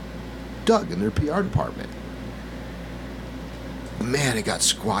 Doug, in their PR department. Man, it got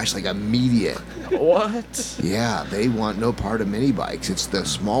squashed like immediate. What? Yeah, they want no part of mini bikes. It's the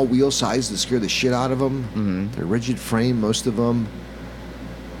small wheel size that scare the shit out of them. They're rigid frame, most of them.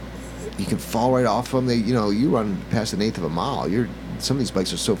 You can fall right off them. You run past 1/8 of a mile. Some of these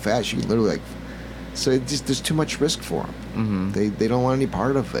bikes are so fast you can literally so there's too much risk for them. They don't want any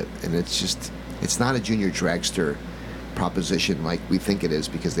part of it, and it's not a junior dragster proposition like we think it is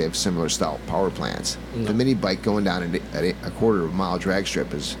because they have similar style power plants. No. The mini bike going down at a quarter of a mile drag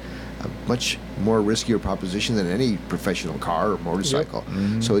strip is a much more riskier proposition than any professional car or motorcycle.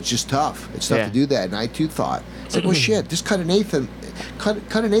 So it's just tough. It's tough Yeah. to do that. And I too thought, it's like, well, shit, just cut an eighth of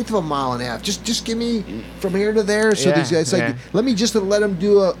a mile and a half. Just give me from here to there. So Yeah, these guys, like, yeah. let me just let them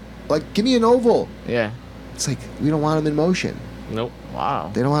do give me an oval. Yeah. It's like we don't want them in motion. Nope. Wow.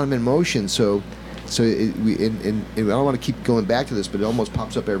 They don't want them in motion. So and I don't want to keep going back to this, but it almost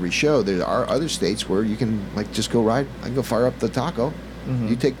pops up every show. There are other states where you can just go ride. I can go fire up the Taco.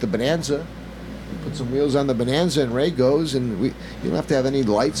 You take the Bonanza, you put some wheels on the Bonanza, and Ray goes. And you don't have to have any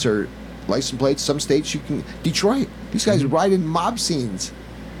lights or license plates. Some states you can. Detroit, these guys ride in mob scenes.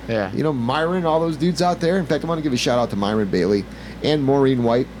 Yeah. You know, Myron, all those dudes out there. In fact, I want to give a shout out to Myron Bailey and Maureen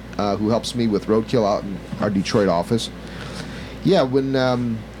White, who helps me with Roadkill out in our Detroit office. Yeah,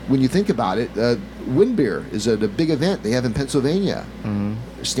 when you think about it, Wind Beer is a big event they have in Pennsylvania.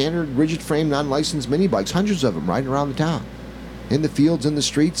 Standard rigid frame, non-licensed mini bikes, hundreds of them riding around the town, in the fields, in the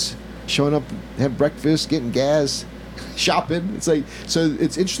streets, showing up, have breakfast, getting gas, shopping. It's like, so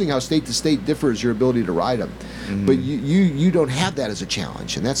it's interesting how state to state differs your ability to ride them. But you don't have that as a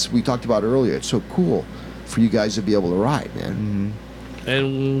challenge, and that's we talked about earlier. It's so cool for you guys to be able to ride, man.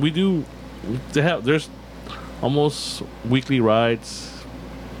 And there's almost weekly rides.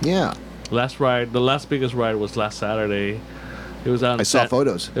 Yeah, The last biggest ride was last Saturday. It was out. I saw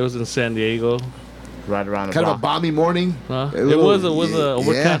photos. It was in San Diego. Right around the Kind of a block. balmy morning. It was a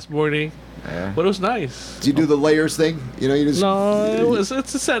overcast morning, Yeah. but it was nice. Do you do the layers thing? You know, you just No, it's in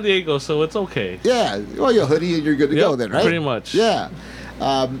San Diego, so it's okay. Yeah, well, you hoodie and you're good to go Yep, then, right? pretty much. Yeah.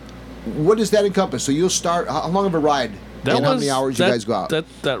 What does that encompass? So you'll start. How long of a ride? And how many hours you guys go out?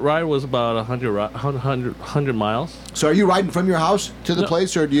 That ride was about 100 miles. So are you riding from your house to the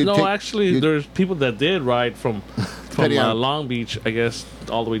place, or do you? No, actually, there's people that did ride from Depending on- Long Beach, I guess,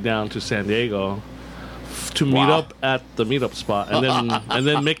 all the way down to San Diego to meet Wow. up at the meetup spot, and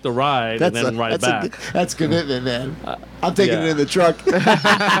then make the ride and then ride back. That's commitment, man. I'm taking yeah. it in the truck.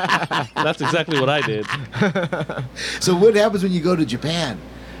 That's exactly what I did. So what happens when you go to Japan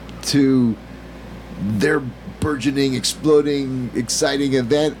to their burgeoning, exploding, exciting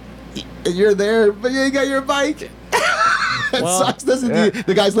event, and you're there, but you ain't got your bike? That Well, sucks, doesn't it?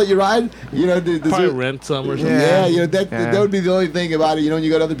 The guys let you ride? You know, does Probably it- rent some or something. Yeah, you know that Yeah. would be the only thing about it. You know, when you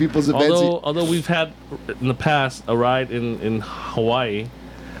go to other people's events. Although we've had in the past a ride in Hawaii,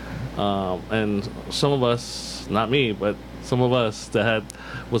 and some of us, not me, but some of us that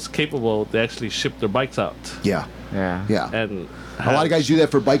was capable, they actually shipped their bikes out. Yeah, Yeah. yeah. And A lot of guys do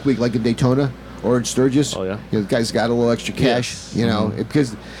that for Bike Week, like in Daytona or in Sturgis. Oh, yeah. You know, the guys got a little extra cash. Yes. You know,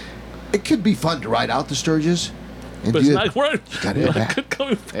 because it could be fun to ride out to Sturgis. And But do it's it. not worth. gotta go back. Good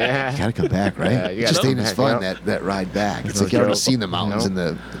coming back. Yeah. You gotta come back, right? Yeah, you it gotta just come ain't as back, fun yep. that ride back. It's No like you already joke. seen the mountains Nope. and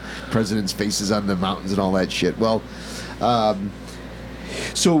the president's faces on the mountains and all that shit. Well,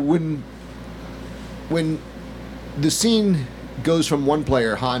 so when the scene goes from one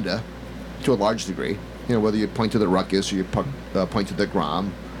player, Honda, to a large degree, you know, whether you point to the Ruckus or you point to the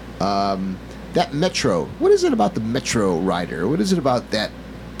Grom, that Metro. What is it about the Metro rider? What is it about that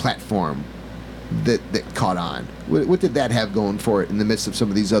platform that caught on? What did that have going for it in the midst of some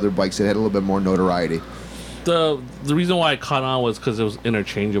of these other bikes that had a little bit more notoriety? The reason why I caught on was because it was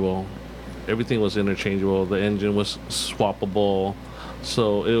interchangeable. Everything was interchangeable. The engine was swappable,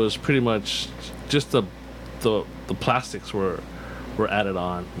 so it was pretty much just the plastics were added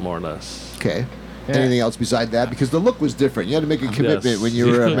on more or less. Okay. Yeah. Anything else beside that? Because the look was different. You had to make a commitment Yes. when you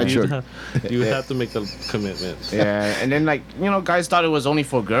were a Metro. You have to make the commitment. Yeah, and then like guys thought it was only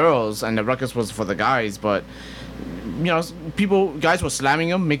for girls, and the Ruckus was for the guys. But guys were slamming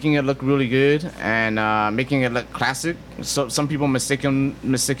them, making it look really good, and making it look classic. So some people mistaken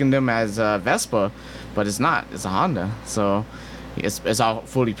them as Vespa, but it's not. It's a Honda. So it's all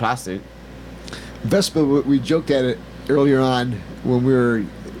fully plastic. Vespa, we joked at it earlier on when we were,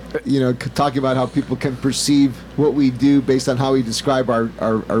 talking about how people can perceive what we do based on how we describe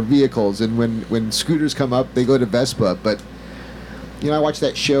our vehicles. And when scooters come up, they go to Vespa. But, I watch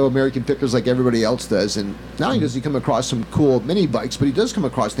that show, American Pickers, like everybody else does. And not only does he come across some cool mini bikes, but he does come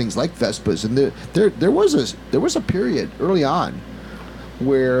across things like Vespas. And there was a period early on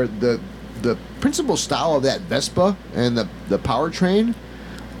where the principal style of that Vespa and the powertrain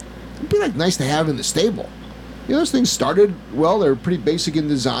would be like nice to have in the stable. Those things started well. They were pretty basic in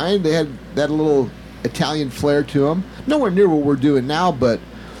design. They had that little Italian flair to them. Nowhere near what we're doing now, but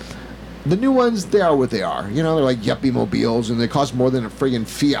the new ones, they are what they are. They're like yuppie mobiles, and they cost more than a friggin'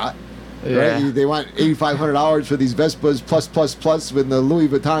 Fiat. Yeah. right? They want $8,500 for these Vespas plus with the Louis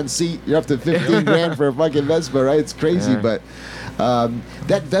Vuitton seat. You're up to 15 grand for a fucking Vespa, right? It's crazy, Yeah. but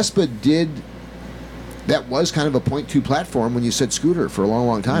that Vespa that was kind of a .2 platform when you said scooter for a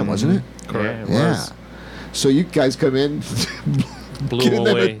long time, wasn't it? Correct. Yeah, Yeah, it it was. was. So you guys come in, Blew giving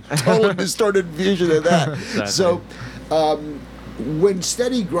them away. a total distorted vision of that. Exactly. So, when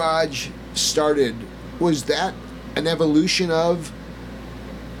Steady Garage started, was that an evolution of,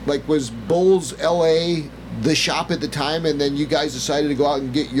 like, was Bowles LA the shop at the time, and then you guys decided to go out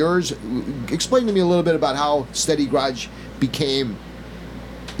and get yours? Explain to me a little bit about how Steady Garage became,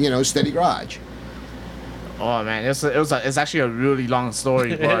 Steady Garage. Oh man, it's actually a really long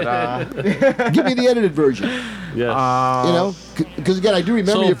story, but Give me the edited version. Yes. Because again, I do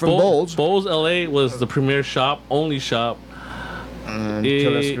remember you from Bowles. Bowles LA was the premier shop, only shop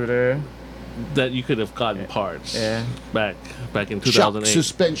Killer Eh, Scooter. that you could have gotten parts. Yeah. Back in Shock 2008.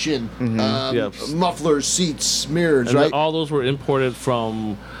 suspension, Yep. mufflers, seats, mirrors, And right? all those were imported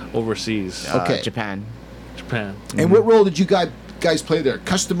from overseas, Okay. Japan. Japan. And what role did you guys play there?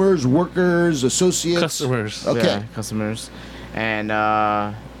 Customers, workers, associates? Customers. Okay. Yeah, customers, and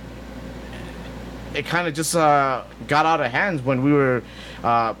it kind of just got out of hands when we were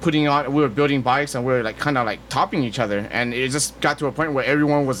we were building bikes, and we were like kind of like topping each other, and it just got to a point where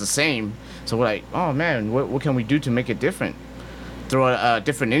everyone was the same. So we're like, oh man, what can we do to make it different? Throw a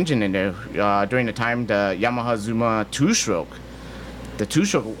different engine in there. During the time, the Yamaha Zuma two-stroke, the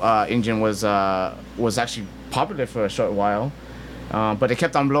two-stroke engine was actually popular for a short while. But it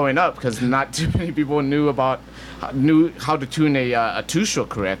kept on blowing up because not too many people knew how to tune a two-stroke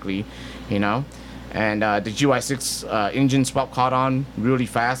correctly, And the GY6 engine swap caught on really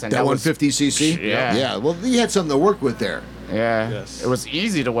fast, and That was 150cc? Yeah. Yeah. Well, you had something to work with there. yeah, Yes. it was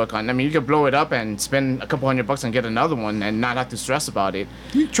easy to work on. I mean, you could blow it up and spend a couple $100 and get another one, and not have to stress about it.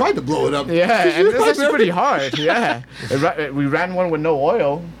 You tried to blow it up. Yeah, and it was actually pretty hard. Yeah, we ran one with no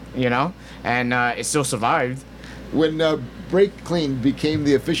oil, and it still survived. When Brake Clean became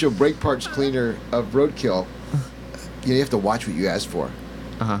the official brake parts cleaner of Roadkill, you have to watch what you ask for.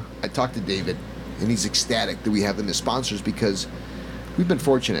 I talked to David, and he's ecstatic that we have them as sponsors because we've been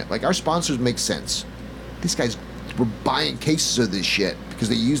fortunate. Like, our sponsors make sense. These guys were buying cases of this shit because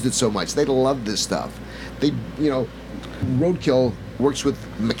they used it so much. They love this stuff. Roadkill works with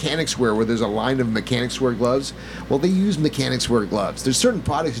Mechanics Wear, where there's a line of Mechanics Wear gloves. Well, they use Mechanics Wear gloves. There's certain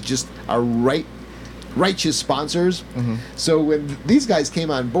products that just are righteous sponsors. So when these guys came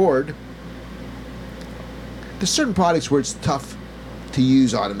on board, there's certain products where it's tough to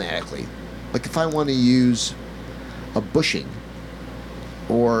use automatically. Like if I want to use a bushing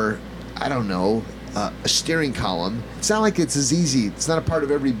or, I don't know, a steering column, it's not like it's as easy. It's not a part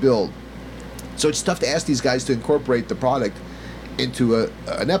of every build. So it's tough to ask these guys to incorporate the product into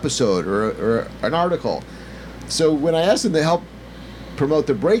an episode or an article. So when I asked them to help promote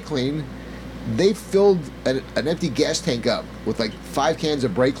the Brake Clean, they filled an empty gas tank up with like 5 cans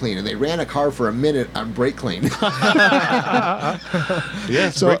of Brake Clean, and they ran a car for a minute on Brake Clean.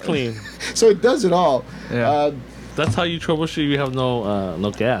 Yes, So- brake clean. So it does it all. Yeah. That's how you troubleshoot. You have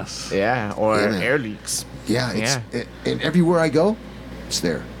no gas. Yeah, or Yeah, man. air leaks. And everywhere I go, it's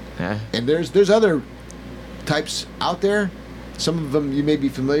there. Yeah. And there's other types out there. Some of them you may be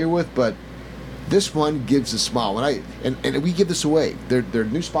familiar with, but this one gives a smile. And we give this away. They're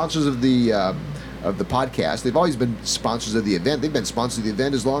new sponsors of the podcast. They've always been sponsors of the event. They've been sponsors of the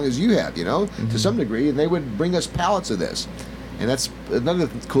event as long as you have, to some degree. And they would bring us pallets of this. And that's another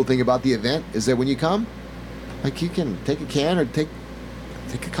cool thing about the event is that when you come, like you can take a can or take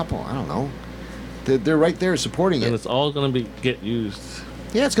a couple. I don't know. They're right there supporting And it. it's all going to get used.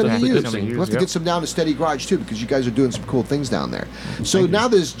 Yeah, it's going to Yeah, be it's used. gonna be We'll used, have to yep. get some down to Steady Garage too, because you guys are doing some cool things down there. So now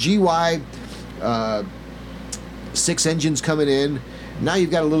this GY 6 engines coming in. Now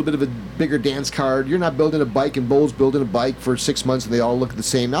you've got a little bit of a bigger dance card. You're not building a bike and Bowles building a bike for 6 months and they all look the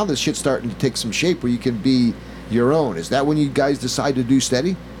same. Now this shit's starting to take some shape where you can be your own. Is that when you guys decide to do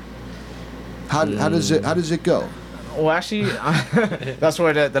Steady? How does it go? Well, actually, that's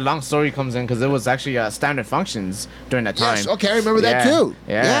where the long story comes in, because it was actually standard functions during that time. Yes, okay, I remember that too.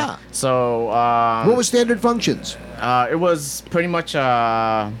 Yeah. So What was standard functions? it was pretty much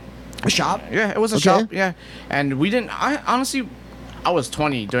A shop? yeah, it was a Okay. shop. Yeah, and we didn't. I honestly, I was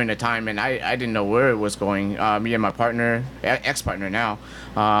 20 during the time, and I didn't know where it was going. Me and my partner, ex-partner now,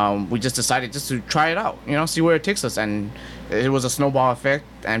 we just decided just to try it out. See where it takes us, and it was a snowball effect,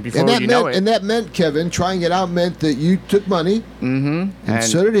 and before And that you know meant, it, and that meant, Kevin, trying it out meant that you took money, and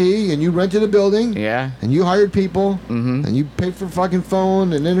so did he, and you rented a building, yeah. and you hired people, and you paid for fucking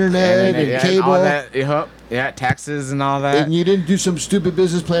phone and internet and yeah, cable, all that, yeah, taxes and all that. and you didn't do some stupid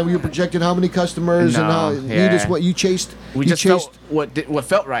business plan where you projected how many customers and No, how yeah. you just what you chased. We you just chased. felt what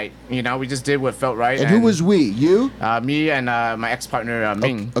felt right. We just did what felt right. And who was we? You? Me and my ex-partner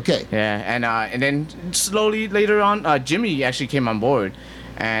Ming. Okay. Yeah, and then slowly later on, Jimmy actually came on board,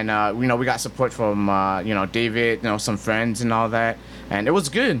 and we got support from David, some friends and all that, and it was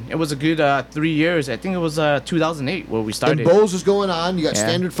good. It was a good 3 years. I think it was 2008 where we started. And Bowls is going on. You got Yeah.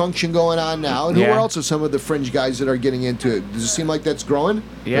 Standard Function going on now. And who Yeah. else are some of the fringe guys that are getting into it? Does it seem like that's growing?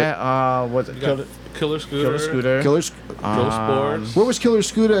 Yeah. What's it? You got Killer Scooter. Killer Scooter. Killer. Joe Sports. Where was Killer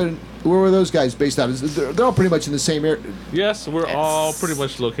Scooter? And where were those guys based out? They're all pretty much in the same area. Yes, we're all pretty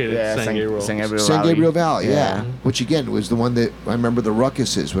much located Yeah, in San Gabriel. San Gabriel Valley, yeah. Yeah. Which again was the one that I remember the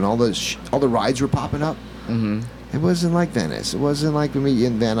ruckuses when all the rides were popping up. Mm-hmm. It wasn't like Venice. It wasn't like me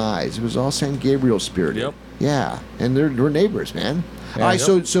in Van Nuys. It was all San Gabriel spirited. Yep. Yeah, and we're neighbors, man. Yeah. All right,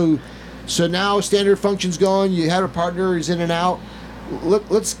 Yep. so now Standard Function's going. You had a partner. He's in and out.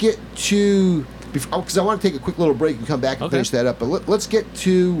 Let's get to because I want to take a quick little break and come back and Okay. finish that up. But let's get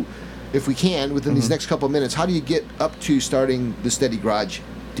to, if we can, within these Mm-hmm. next couple of minutes, how do you get up to starting the Steady Garage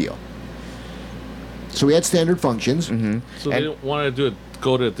deal? So we had Standard Functions. Mm-hmm. So they don't want to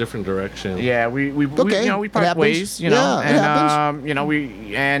go to a different direction. Yeah, we Okay, we it part happens. ways, Yeah, it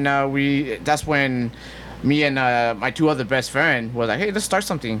happens. we that's when me and my two other best friends were like, hey, let's start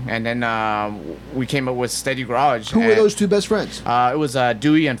something, and then we came up with Steady Garage. Who were and, those two best friends? It was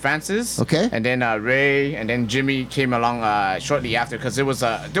Dewey and Francis. Okay. And then Ray, and then Jimmy came along shortly after because there was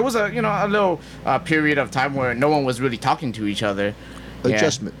a a little period of time where no one was really talking to each other. Yeah.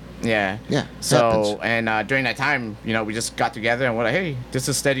 Adjustment. Yeah. Yeah, So happens. and during that time, we just got together and we're like, hey, this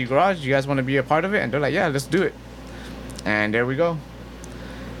is Steady Garage. You guys want to be a part of it? And they're like, yeah, let's do it. And there we go.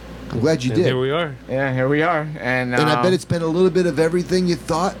 I'm glad you And did. here we are. Yeah, here we are. And I bet it's been a little bit of everything you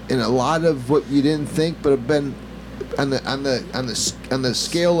thought, and a lot of what you didn't think, but have been on the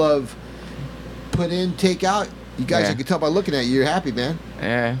scale of put in, take out. You guys, Yeah. I can tell by looking at you, you're happy, man.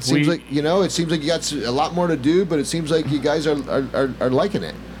 yeah. It seems like it seems like you got a lot more to do, but it seems like you guys are liking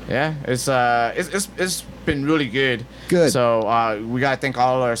it. Yeah, it's been really good. Good. So we gotta thank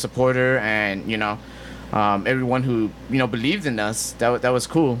all our supporter and everyone who believed in us. That was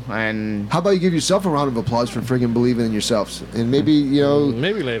cool. And How about you give yourself a round of applause for friggin' believing in yourselves, and maybe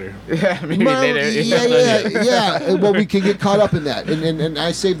Maybe later. yeah, maybe Well, later. yeah. Well, we can get caught up in that, and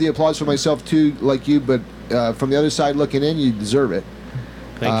I save the applause for myself too, like you. But from the other side looking in, you deserve it.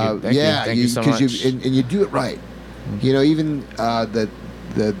 Thank you. Thank you. Yeah, Thank you so 'cause much. and you do it right. Even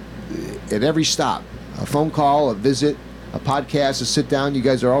the at every stop, a phone call, a visit, a podcast, a sit down. You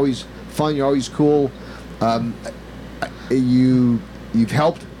guys are always fun. You're always cool. You've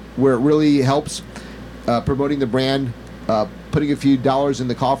helped where it really helps, promoting the brand, putting a few dollars in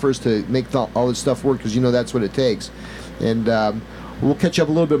the coffers to make all this stuff work, because that's what it takes. And we'll catch up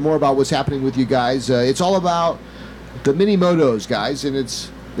a little bit more about what's happening with you guys. It's all about the mini motos, guys, and it's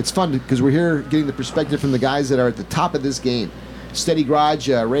fun because we're here getting the perspective from the guys that are at the top of this game. Steady Garage,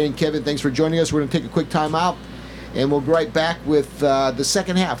 Ray and Kevin, thanks for joining us. We're going to take a quick time out, and we'll be right back with the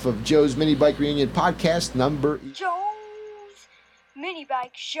second half of Joe's Mini Bike Reunion podcast number. Joe's Mini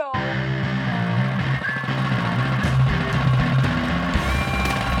Bike Show.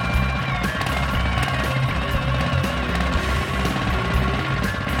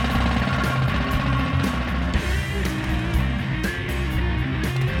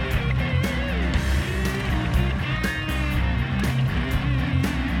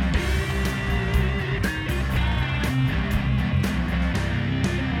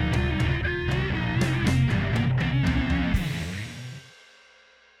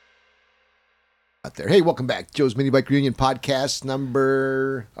 Out there. Hey, welcome back. Joe's Mini Bike Reunion podcast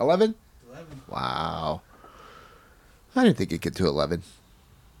number 11? 11. Wow. I didn't think it'd get to 11.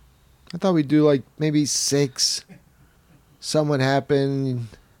 I thought we'd do like maybe 6. Something happened.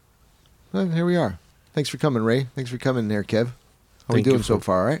 Well, here we are. Thanks for coming, Ray. Thanks for coming there, Kev. How we Thank you doing so for-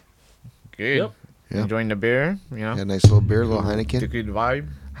 far, all right? Good. Yep. Yeah. Enjoying the beer, Got a nice little beer, a little the Heineken. good vibe.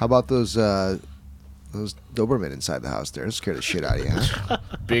 How about those Doberman inside the house there? That scared the shit out of you, huh?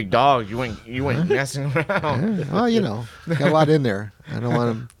 Big dog, you ain't messing around. Yeah, well, got a lot in there. I don't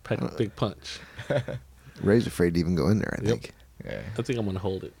want him. Pack a big punch. Ray's afraid to even go in there, I think. Yeah. I think I'm gonna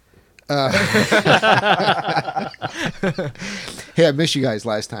hold it. Hey, I missed you guys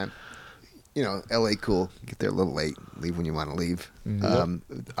last time. LA cool. Get there a little late. Leave when you want to leave.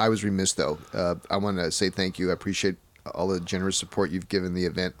 I was remiss though. I want to say thank you. I appreciate all the generous support you've given the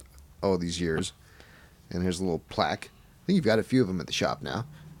event all these years. And here's a little plaque. I think you've got a few of them at the shop now.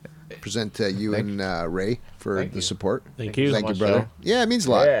 Present you and Ray for the support. Thank you. Thank so you, much, brother. Joe. Yeah, it means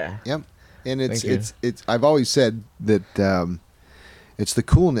a lot. Yeah. Yep. And it's Thank you. it's I've always said that it's the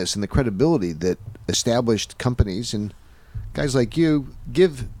coolness and the credibility that established companies and guys like you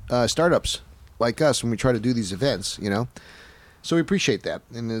give startups like us when we try to do these events, you know. So we appreciate that.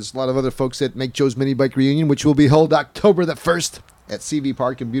 And there's a lot of other folks that make Joe's Mini Bike Reunion, which will be held October the 1st at CV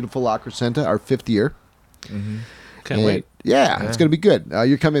Park in beautiful La Crescenta, our 5th year. Can't wait. Yeah, it's going to be good.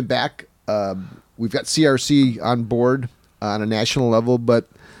 You're coming back. We've got CRC on board on a national level, but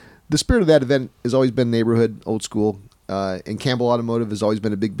the spirit of that event has always been neighborhood, old school, and Campbell Automotive has always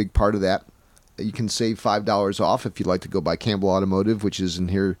been a big, big part of that. You can save $5 off if you'd like to go by Campbell Automotive, which is in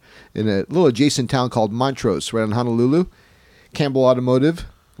here in a little adjacent town called Montrose, right in Honolulu. Campbell Automotive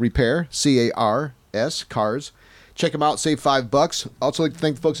Repair, CARS, cars. Check them out, save $5. Also like to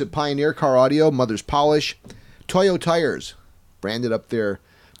thank the folks at Pioneer Car Audio, Mother's Polish, Toyo Tires, branded up there.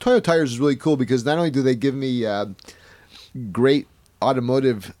 Toyo Tires is really cool because not only do they give me great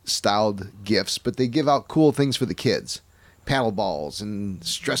automotive styled gifts, but they give out cool things for the kids. Paddle balls and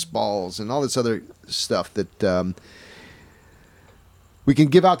stress balls and all this other stuff that we can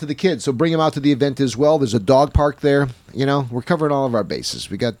give out to the kids. So bring them out to the event as well. There's a dog park there. You know, we're covering all of our bases.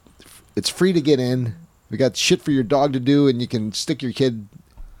 It's free to get in. We got shit for your dog to do, and you can stick your kid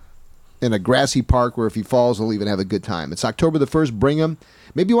in a grassy park where if he falls, he'll even have a good time. It's October the 1st. Bring him.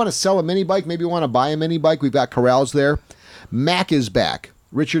 Maybe you want to sell a mini bike. Maybe you want to buy a mini bike. We've got corrals there. Mac is back.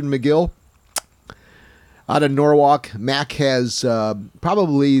 Richard McGill out of Norwalk. Mac has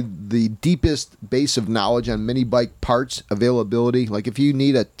probably the deepest base of knowledge on mini bike parts availability. Like if you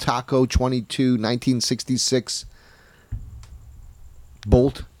need a Taco 22 1966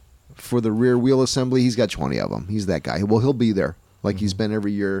 bolt for the rear wheel assembly, he's got 20 of them. He's that guy. Well, he'll be there like he's been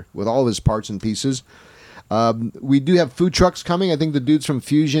every year with all of his parts and pieces. We do have food trucks coming. I think the dudes from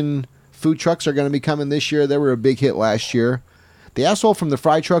Fusion Food Trucks are going to be coming this year. They were a big hit last year. The asshole from the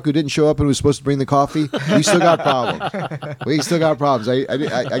fry truck who didn't show up and was supposed to bring the coffee, we still got problems. We still got problems. I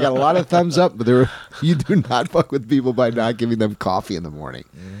got a lot of thumbs up, but you do not fuck with people by not giving them coffee in the morning.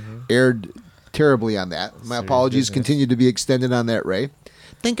 Aired terribly on that. My apologies continue to be extended on that, Ray.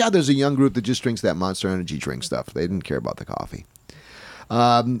 Thank God there's a young group that just drinks that Monster Energy drink stuff. They didn't care about the coffee.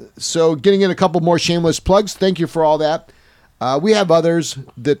 So getting in a couple more shameless plugs. Thank you for all that. We have others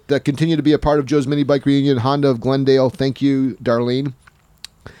that continue to be a part of Joe's Mini Bike Reunion. Honda of Glendale. Thank you, Darlene.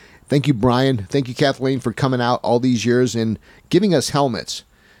 Thank you, Brian. Thank you, Kathleen, for coming out all these years and giving us helmets.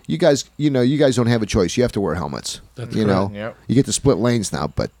 You guys don't have a choice. You have to wear helmets. That's you know, Yep. You get to split lanes now,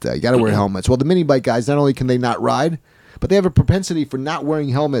 but you got to wear helmets. Well, the mini bike guys, not only can they not ride, but they have a propensity for not wearing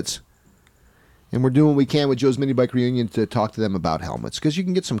helmets. And we're doing what we can with Joe's Mini Bike Reunion to talk to them about helmets because you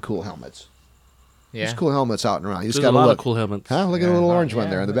can get some cool helmets. Yeah. There's cool helmets out and around. You just There's got a to lot look. of cool helmets. Huh? Look at the little orange one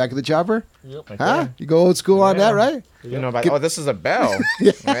there in the back of the chopper. Yep. Huh? You go old school on that, right? You know about, this is a bell.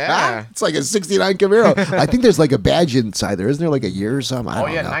 Yeah. It's like a 69 Camaro. I think there's like a badge inside there. Isn't there like a year or something? I don't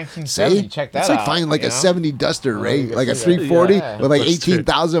know. 1970. See? Check that It's like out, finding like you a know? 70 Duster, right? you Like a can see that. 340 Yeah. with like That's true.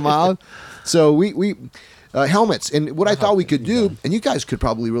 18,000 miles. So we helmets. And what I thought we could do, and you guys could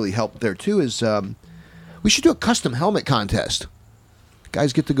probably really help there too, is we should do a custom helmet contest.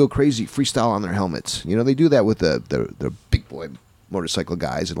 Guys get to go crazy, freestyle on their helmets. You know, they do that with the big boy motorcycle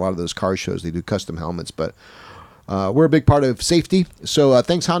guys. At a lot of those car shows, they do custom helmets. But we're a big part of safety. So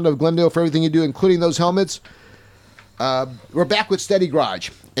thanks, Honda of Glendale, for everything you do, including those helmets. We're back with Steady Garage.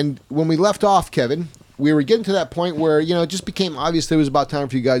 And when we left off, Kevin, we were getting to that point where, you know, it just became obvious that it was about time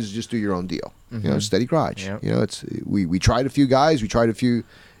for you guys to just do your own deal. You know, Steady Garage. Yep. You know, we tried a few guys. We tried a few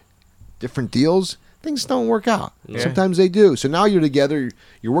different deals. Things don't work out. Yeah. Sometimes they do. So now you're together.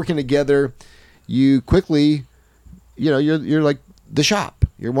 You're working together. You quickly, you know, you're like the shop.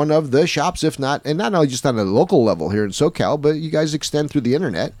 You're one of the shops, if not, and not only just on a local level here in SoCal, but you guys extend through the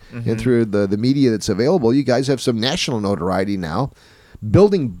internet and through the media that's available. You guys have some national notoriety now,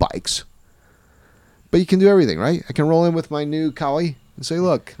 building bikes. But you can do everything, right? I can roll in with my new Kawi and say,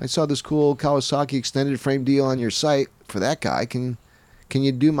 look, I saw this cool Kawasaki extended frame deal on your site for that guy. Can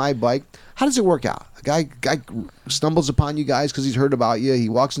you do my bike? How does it work out? A guy stumbles upon you guys because he's heard about you. He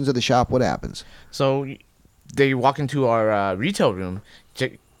walks into the shop. What happens? So they walk into our retail room,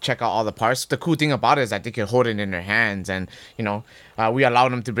 check out all the parts. The cool thing about it is that they can hold it in their hands, and you know, we allow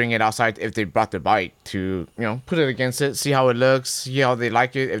them to bring it outside if they brought their bike to, you know, put it against it, see how it looks, see how they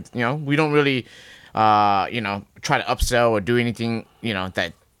like it. If, you know, we don't really, you know, try to upsell or do anything, you know,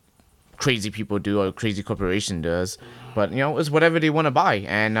 that crazy people do or a crazy corporation does. But it's whatever they want to buy,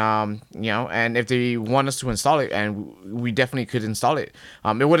 and and if they want us to install it, and we definitely could install it.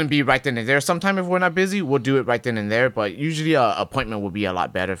 It wouldn't be right then and there. Sometime if we're not busy, we'll do it right then and there. But usually, a appointment would be a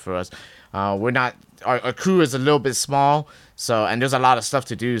lot better for us. We're not. Our crew is a little bit small, and there's a lot of stuff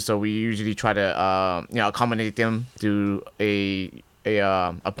to do. So we usually try to accommodate them through a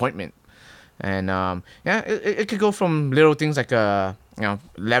appointment. And it could go from little things like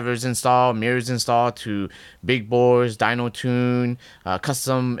levers install, mirrors install, to big bores, dyno tune,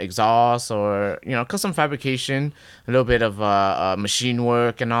 custom exhaust, or custom fabrication, a little bit of machine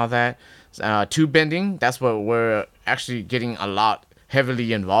work and all that. Tube bending, that's what we're actually getting a lot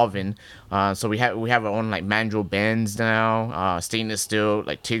heavily involved in. So we have our own like mandrel bends now, stainless steel,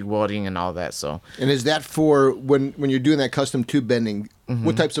 like TIG welding and all that. So. And is that for when you're doing that custom tube bending? Mm-hmm.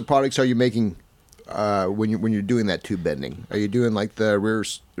 What types of products are you making when you're doing that tube bending? Are you doing like the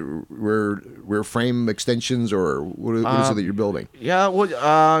rear frame extensions, or what is it that you're building? Yeah,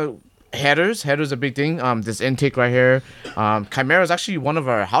 well, headers a big thing. This intake right here, Chimera is actually one of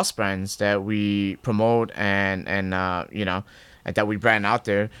our house brands that we promote and that we brand out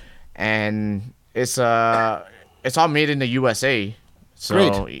there, and it's all made in the USA. So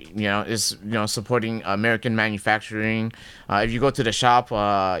great. It's supporting American manufacturing. If you go to the shop,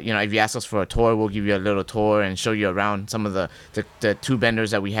 if you ask us for a tour, we'll give you a little tour and show you around some of the tube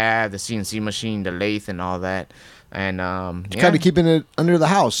benders that we have, the CNC machine, the lathe, and all that. And kind of keeping it under the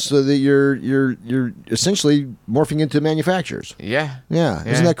house so that you're essentially morphing into manufacturers. Yeah.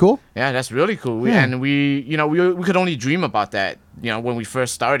 Isn't that cool? Yeah, that's really cool. And we could only dream about that when we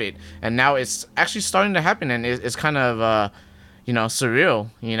first started, and now it's actually starting to happen, and it's kind of surreal,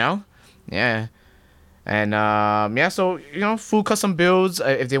 yeah. And so full custom builds.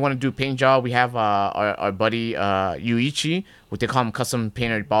 If they want to do paint job, we have our buddy Yuichi, what they call him Custom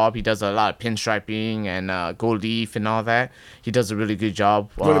Painter Bob. He does a lot of pinstriping and gold leaf and all that. He does a really good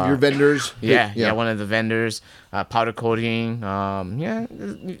job. One of your vendors? Yeah, one of the vendors. Powder coating.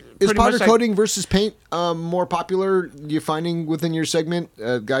 Is powder coating versus paint more popular? You're finding within your segment,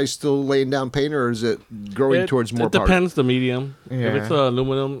 guys still laying down paint, or is it growing towards more powder? It depends the medium. Yeah. If it's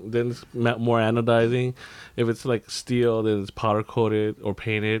aluminum, then it's more anodizing. If it's like steel, then it's powder coated or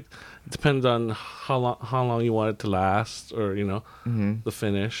painted. It depends on how long you want it to last, or the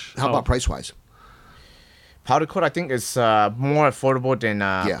finish. How about price wise? Powder coat, I think, is more affordable than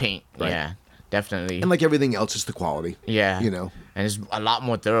paint. Right. Yeah, definitely. And like everything else, it's the quality. Yeah, and it's a lot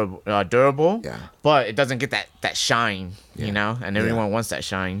more durable. Yeah, but it doesn't get that shine. And everyone wants that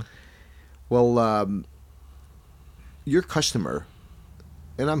shine. Well, your customer.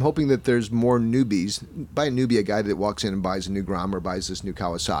 And I'm hoping that there's more newbies. By a newbie, a guy that walks in and buys a new Grom or buys this new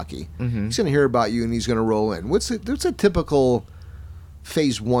Kawasaki. Mm-hmm. He's going to hear about you and he's going to roll in. What's a typical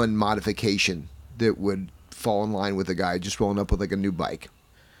phase one modification that would fall in line with a guy just rolling up with like a new bike?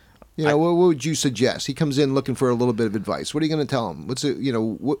 What would you suggest? He comes in looking for a little bit of advice. What are you going to tell him?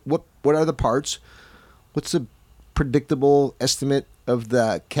 What are the parts? What's the predictable estimate of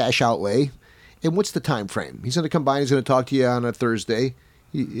the cash outlay? And what's the time frame? He's going to come by and he's going to talk to you on a Thursday.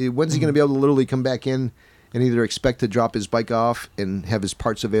 When's he going to be able to literally come back in and either expect to drop his bike off and have his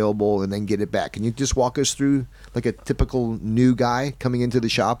parts available and then get it back? Can you just walk us through like a typical new guy coming into the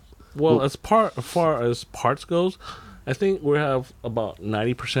shop? Well, as far as parts goes, I think we have about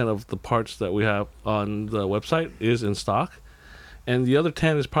 90% of the parts that we have on the website is in stock. And the other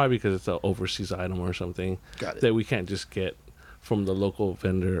 10 is probably because it's an overseas item or something that we can't just get from the local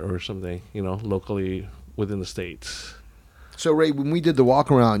vendor or something, locally within the States. So, Ray, when we did the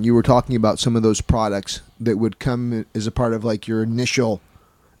walk around, you were talking about some of those products that would come as a part of like your initial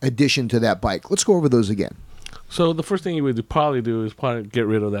addition to that bike. Let's go over those again. So the first thing you would probably get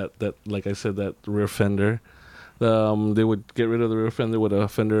rid of that like I said, that rear fender. They would get rid of the rear fender with a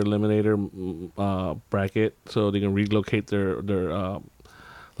fender eliminator bracket, so they can relocate their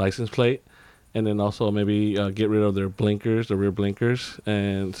license plate. And then also maybe get rid of their blinkers, the rear blinkers,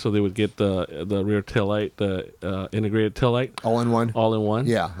 and so they would get the rear taillight, the integrated taillight, all in one.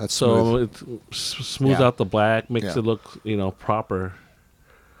 Yeah, that's so smooth. it smooths out the black, makes it look proper.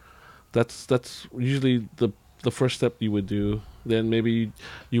 That's usually the first step you would do. Then maybe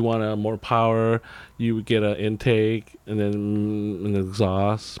you want more power. You would get an intake and then an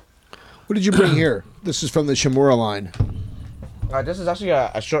exhaust. What did you bring here? This is from the Shimura line. This is actually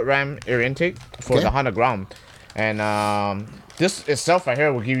a short ram air intake for the Honda Grom, and this itself right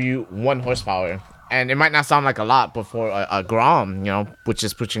here will give you 1 horsepower. And it might not sound like a lot, but for a Grom, which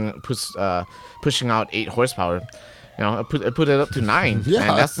is pushing out 8 horsepower, it put it up to 9.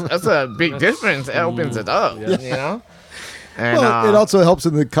 Yeah, and that's a big difference. It opens it up, And Well, it also helps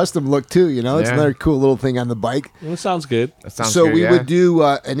in the custom look too. You know, it's Yeah. another cool little thing on the bike. It sounds good. that sounds So good, we yeah. would do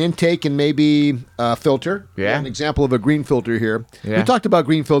an intake and maybe a filter. Yeah. An example of a green filter here. We Yeah. talked about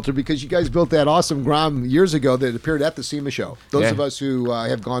green filter because you guys built that awesome Grom years ago that appeared at the SEMA show. Those Yeah. of us who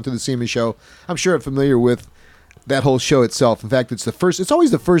have gone to the SEMA show, I'm sure are familiar with that whole show itself. In fact, it's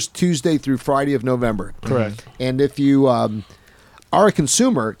always the first Tuesday through Friday of November. Correct. And if you are a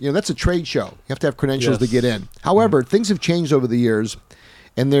consumer, you know, that's a trade show. You have to have credentials to Yes. get in. However, things have changed over the years,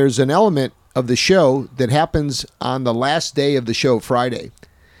 and there's an element of the show that happens on the last day of the show, Friday.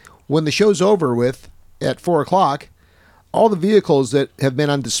 When the show's over with at 4 o'clock, all the vehicles that have been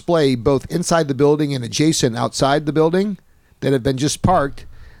on display, both inside the building and adjacent outside the building, that have been just parked,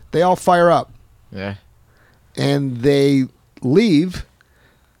 they all fire up. Yeah. And they leave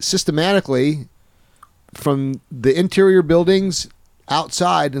systematically from the interior buildings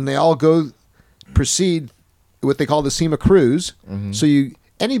outside, and they all proceed what they call the SEMA cruise. So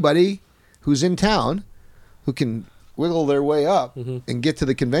anybody who's in town who can wiggle their way up and get to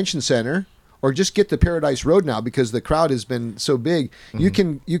the convention center, or just get to Paradise Road now because the crowd has been so big, you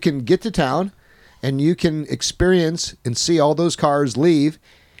can get to town and you can experience and see all those cars leave,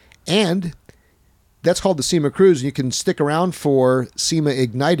 and that's called the SEMA Cruise. You can stick around for SEMA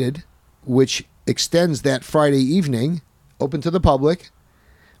Ignited, which extends that Friday evening, open to the public,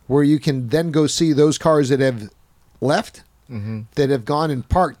 where you can then go see those cars that have left, that have gone and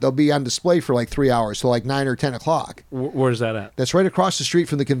parked. They'll be on display for like 3 hours, so like 9 or 10 o'clock. Where's that at? That's right across the street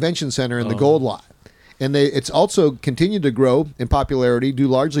from the convention center in the Gold Lot. And it's also continued to grow in popularity due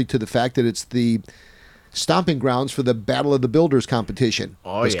largely to the fact that it's the stomping grounds for the Battle of the Builders competition.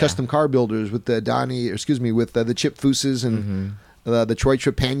 Oh, Those yeah. custom car builders with the the Chip Fooses and the Troy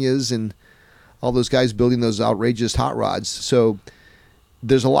Trepagnas and all those guys building those outrageous hot rods. So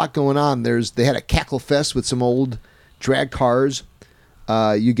there's a lot going on. They had a cackle fest with some old drag cars.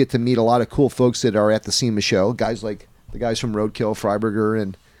 You get to meet a lot of cool folks that are at the SEMA show. Guys like the guys from Roadkill, Freiberger,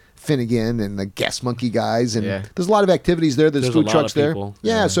 and Finnegan, and the Gas Monkey guys. And Yeah. there's a lot of activities there. There's There's food a lot trucks of there. people.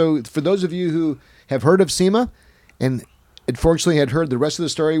 Yeah, so for those of you who have heard of SEMA and unfortunately had heard the rest of the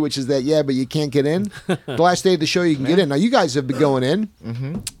story, which is that, but you can't get in. The last day of the show, you can get in. Now, you guys have been going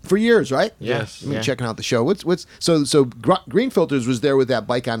in for years, right? Yes. I've been Yeah. checking out the show. So Green Filters was there with that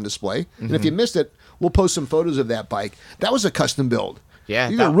bike on display. And if you missed it, we'll post some photos of that bike. That was a custom build. Yeah,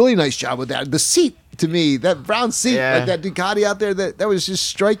 You did a that- really nice job with that. The seat, to me, that brown seat, Yeah. like that Ducati out there, that was just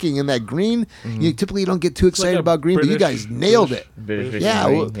striking. And that green, you typically don't get too excited like a about green, but you British- guys nailed British- it. British Yeah.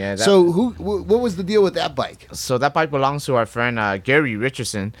 green. well, Yeah, that- so what was the deal with that bike? So that bike belongs to our friend Gary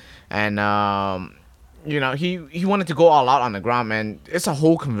Richardson, and he wanted to go all out on the ground, and it's a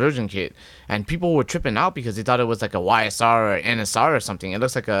whole conversion kit, and people were tripping out because they thought it was like a YSR or NSR or something. It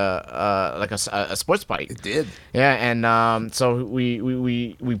looks like a sports bike. It did. Yeah, and so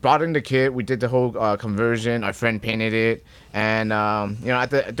we brought in the kit. We did the whole conversion. Our friend painted it, and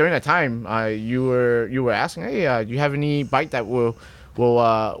during that time, you were asking, hey, do you have any bike that will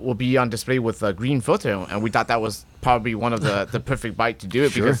be on display with a green filter? And we thought that was probably one of the perfect bike to do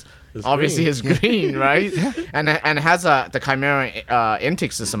it because It's obviously green. it's green, right? And it has the Chimera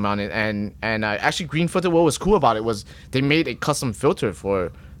intake system on it, and actually green filter. What was cool about it was they made a custom filter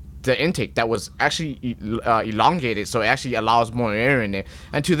for the intake that was actually elongated, so it actually allows more air in it.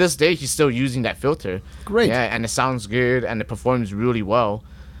 And to this day, he's still using that filter. Great. Yeah, and it sounds good and it performs really well.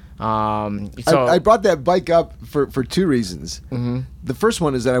 So I brought that bike up for two reasons. The first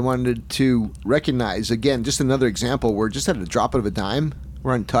one is that I wanted to recognize, again, just another example where just at a drop of a dime,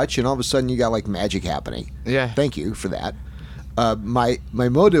 we're in touch, and all of a sudden you got like magic happening. Yeah. Thank you for that. My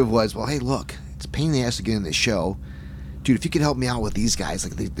motive was, well, hey, look, it's a pain in the ass to get in this show. Dude, if you could help me out with these guys,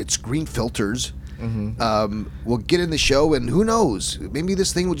 like it's green filters, we'll get in the show, and who knows? Maybe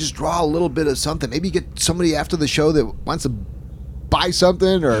this thing will just draw a little bit of something. Maybe get somebody after the show that wants to buy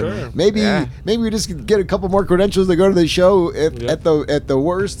something, or Sure. maybe Yeah. we just get a couple more credentials to go to the show at the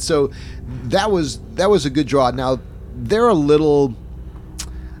worst. So that was a good draw. Now they're a little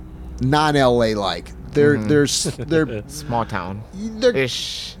non-LA like. They're small town they're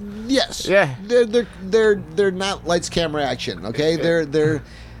ish. yes. Yeah. They're not lights camera action, okay?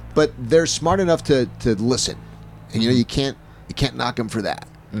 But they're smart enough to listen. And you can't knock them for that.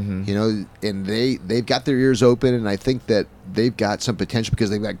 And they've got their ears open, and I think that they've got some potential because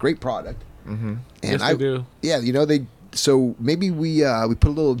they've got great product. And Yes, they do. Yeah, so maybe we put a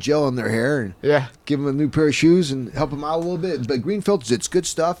little gel in their hair and Yeah. give them a new pair of shoes and help them out a little bit. But green filters, it's good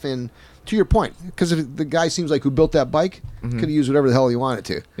stuff. And to your point, because the guy seems like who built that bike could have used whatever the hell he wanted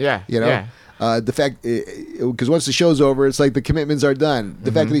to. Yeah, You know. yeah. The fact, because once the show's over, it's like the commitments are done.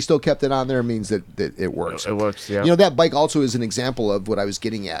 The fact that he still kept it on there means that it works. It works, yeah. You know, that bike also is an example of what I was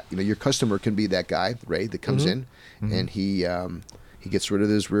getting at. You know, your customer can be that guy, Ray, that comes in and he gets rid of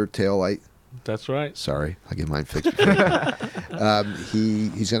his rear tail light. That's right. Sorry, I'll get mine fixed.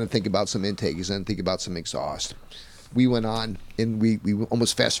 He's going to think about some intake. He's going to think about some exhaust. We went on and we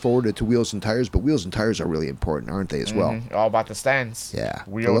almost fast forwarded to wheels and tires, but wheels and tires are really important, aren't they, as well? All about the stands. Yeah.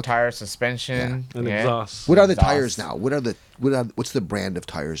 Wheel, Look- tire, suspension. And yeah. exhaust. What are the Exhaust. tires now? What's the brand of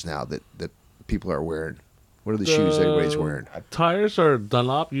tires now that people are wearing? What are the shoes everybody's wearing? Tires are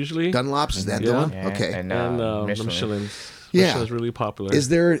Dunlop usually. Dunlops, is that the Yeah. one? Yeah, Okay. And, And the Michelin. Michelin's. Yeah. Michelin's really popular. Is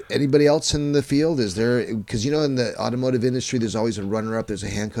there anybody else in the field? Is there, because you know, in the automotive industry, there's always a runner-up. There's a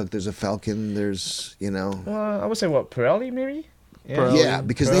Hankook. There's a Falcon. There's, you know. I would say Pirelli maybe. Pirelli. Yeah,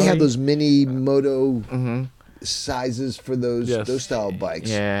 because they have Pirelli. those mini moto sizes for those Yes. those style bikes.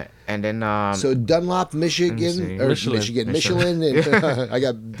 Yeah, and then So Dunlop, Michigan, see. or Michelin. Michelin, and I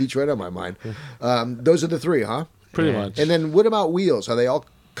got Detroit on my mind. Those are the three, huh? Pretty Yeah. much. And then what about wheels? Are they all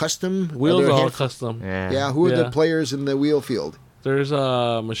custom? wheels there a are all handful- custom. yeah. Yeah, who are the Yeah. players in the wheel field? There's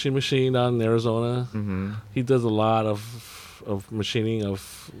a Machine down in Arizona. He does a lot of machining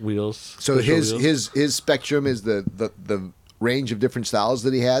of wheels. So special wheels. his spectrum is the range of different styles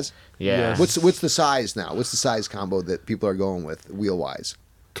that he has. Yeah. Yes. What's the size now? What's the size combo that people are going with wheel wise?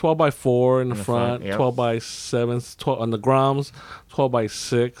 12x4 in the the front, front, yep. 12x7, 12 on the Groms,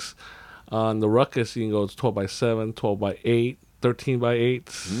 12x6. On the Ruckus, you can go 12x7, 12x8,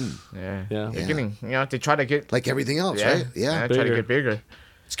 13x8. Yeah. Yeah. Beginning. You know, they try to get Like everything else, yeah, right? Yeah. try to Bigger. get bigger.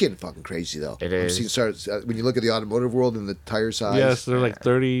 It's getting fucking crazy though. It I'm is. seeing when you look at the automotive world and the tire size. Yes, they're like it's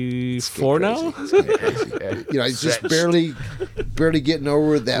 34 getting now. crazy. It's getting crazy. You know, it's just barely getting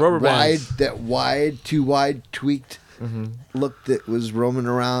over that Rubber bands. too wide tweaked look that was roaming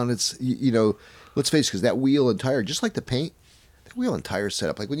around. It's you know, let's face it, because that wheel and tire, just like the paint, the wheel and tire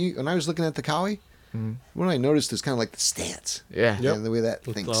setup. Like when I was looking at the Cowie, what I noticed is kind of like the stance. Yeah. Yep. And the way that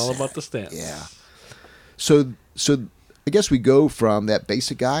It's thing all sat. about the stance. Yeah. So I guess we go from that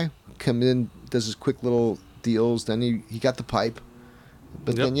basic guy, come in, does his quick little deals, then he got the pipe.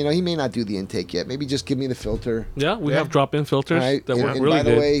 But Yep. then, you know, he may not do the intake yet. Maybe just give me the filter. Yeah, we Yeah. have drop-in filters All right. that and, work and really by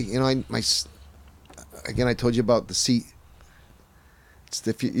the good. way, you know, I told you about the seat. It's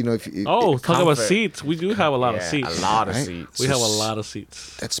if you know, if you, Oh, talk about comfort. seats. We do have a lot of Yeah, seats. A lot of Right? seats. We have a lot of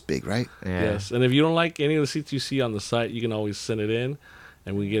seats. that's big, right? Yeah. Yes, and if you don't like any of the seats you see on the site, you can always send it in,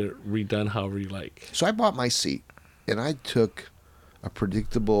 and we get it redone however you like. So I bought my seat, and I took a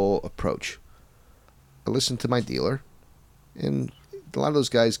predictable approach. I listened to my dealer, and a lot of those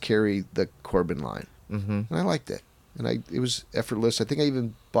guys carry the Corbin line, and I liked it, and it was effortless. I think I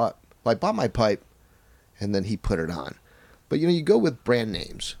even bought my pipe, and then he put it on. But you know, you go with brand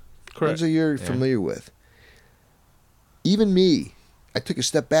names, Correct. ones that you're familiar with. Even me, I took a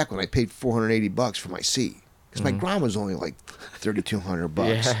step back when I paid $480 for my seat because my Grom was only like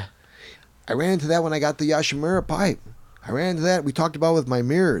 $3,200. Yeah. I ran into that when I got the Yashimura pipe. I ran into that we talked about with my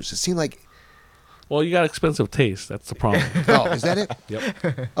mirrors. It seemed like, Well, you got expensive taste. That's the problem. oh, is that it?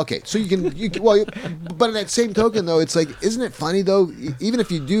 Yep. Okay, so you can well, but in that same token though, it's like, isn't it funny though? Even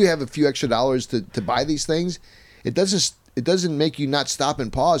if you do have a few extra dollars to buy these things, it doesn't make you not stop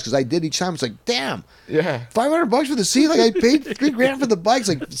and pause because I did each time. It's like, damn, Yeah. $500 for the seat. Like I paid $3,000 for the bikes.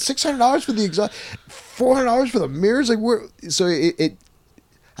 Like $600 for the exhaust, $400 for the mirrors. Like so it.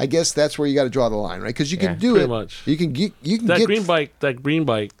 I guess that's where you got to draw the line, right? Because you can Yeah, do pretty it. much. You can get That green bike,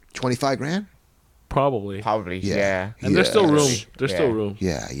 $25,000. probably. Probably. Yeah. Yeah. And there's still room. Yes. There's Yeah. still room.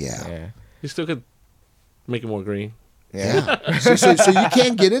 Yeah. Yeah. You still could make it more green. Yeah. so you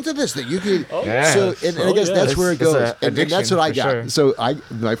can get into this thing. You can. Yeah. So and I guess yeah. that's where it It's a goes. And that's addiction, what I for got. sure. So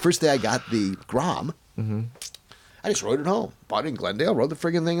my first day I got the Grom. I just rode it home. Bought it in Glendale. Rode the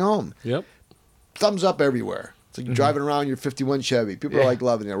friggin' thing home. Yep. Thumbs up everywhere. It's like you're driving around your 51 Chevy. People are Yeah. like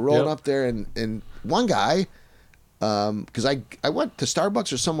loving it. Rolling Yep. up there and one guy, because I went to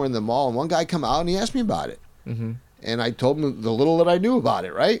Starbucks or somewhere in the mall and one guy come out and he asked me about it. And I told him the little that I knew about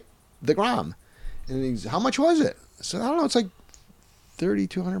it, right? The Grom. And he's, how much was it? I said, I don't know. It's like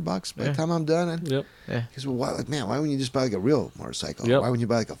 $3,200 by the Yeah. time I'm done. And Yep. Yeah. he said, well, why, like, man, why wouldn't you just buy like a real motorcycle? Yep. Why wouldn't you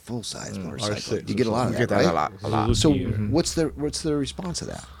buy like a full size motorcycle? R6 You get a lot of You that, get that right? a lot. A lot. So Suzuki. what's the response to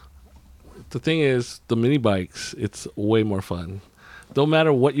that? The thing is, the mini bikes, it's way more fun. Don't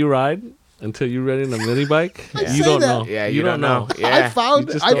matter what you ride until you're riding a mini bike. I You say don't that. know. Yeah, you don't know. Yeah. I found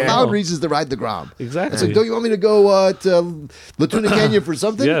You just don't know. reasons to ride the Grom. Exactly. It's like, don't you want me to go to Latuna Canyon for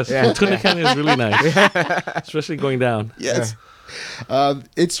something? Yes, Yeah. Tuna Canyon is really nice, especially going down. Yes.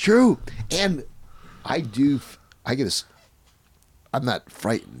 It's true. And I get I'm not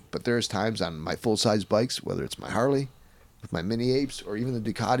frightened, but there's times on my full-size bikes, whether it's my Harley, with my Mini Apes, or even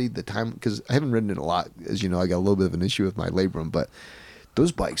the Ducati, because I haven't ridden it a lot. As you know, I got a little bit of an issue with my labrum, but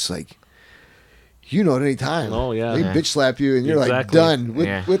those bikes, like, you know, at any time, Oh, yeah. they Yeah. bitch slap you, and you're like Exactly. done.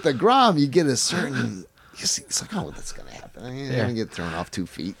 Yeah. With the Grom, you get a certain. It's like, oh, that's gonna happen. I'm Yeah. gonna get thrown off 2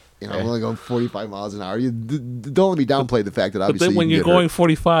 feet. You know, Yeah. I'm only going 45 miles an hour. Don't let me downplay the fact that But obviously. then when you you're can get going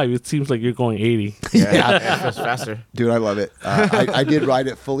 45, it seems like you're going 80. Yeah, it feels faster. Dude, I love it. I did ride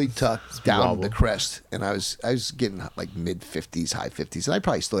it fully tucked down wobble. the crest, and I was getting like mid 50s, high 50s, and I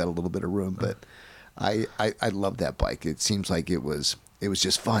probably still had a little bit of room, but I love that bike. It seems like it was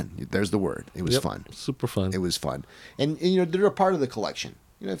just fun. There's the word. It was Yep, fun. Super fun. It was fun, and you know they're a part of the collection.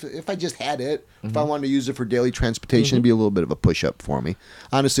 You know, if I just had it, if I wanted to use it for daily transportation, it'd be a little bit of a push up for me.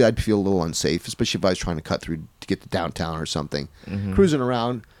 Honestly, I'd feel a little unsafe, especially if I was trying to cut through to get to downtown or something, cruising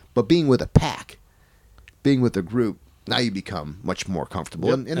around. But being with a pack, being with a group, now you become much more comfortable,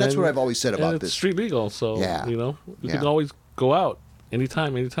 Yep, and that's what I've always said and about it's this. street legal, so Yeah. you know you Yeah. can always go out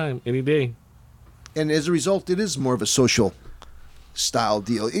anytime, any day. And as a result, it is more of a social style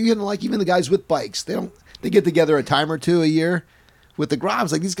deal. You know, like even the guys with bikes, they get together a time or two a year. With the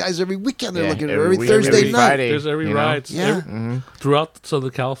Groms, like these guys every weekend they're Yeah, looking every every week, Thursday every night. Friday. There's every you know? ride. Yeah. Throughout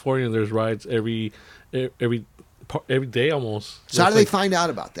Southern California, there's rides every day almost. So how do There's they like- find out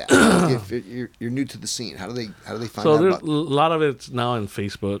about that? Like if you're new to the scene, how do they find So out there's about? a lot of it's now in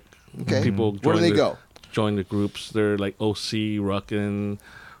Facebook. Okay. People Where do they go? Join the groups. They're like OC Ruckin,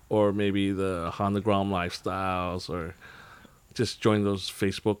 or maybe the Honda Grom Lifestyles, or just join those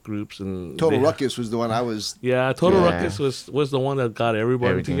Facebook groups. And Total they- Ruckus was the one I was. Yeah, Total Yeah. Ruckus was the one that got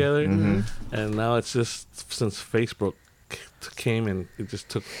everybody Everything. together, Mm-hmm. and now it's just since Facebook came and it just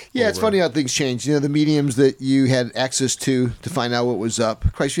took. Yeah, it's over. funny how things change. You know, the mediums that you had access to find out what was up.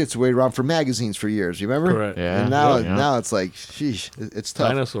 Christ, you had to wait around for magazines for years. You remember? Correct. Yeah. And now, Yeah. now it's like, sheesh, it's tough.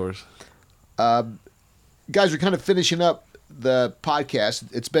 Dinosaurs. Guys, we're kind of finishing up the podcast.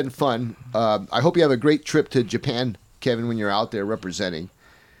 It's been fun. I hope you have a great trip to Japan, Kevin, when you're out there representing.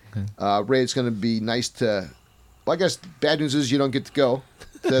 Ray, it's going to be nice to. Well, I guess bad news is you don't get to go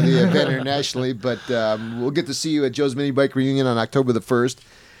to the event internationally, but we'll get to see you at Joe's Mini Bike Reunion on October the 1st.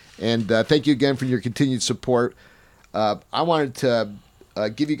 And thank you again for your continued support. I wanted to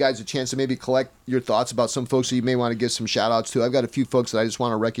give you guys a chance to maybe collect your thoughts about some folks that you may want to give some shout outs to. I've got a few folks that I just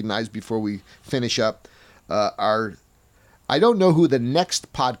want to recognize before we finish up. I don't know who the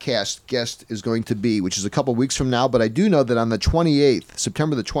next podcast guest is going to be, which is a couple weeks from now, but I do know that on the 28th,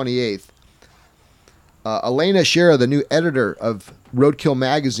 September the 28th, Elena Shera, the new editor of Roadkill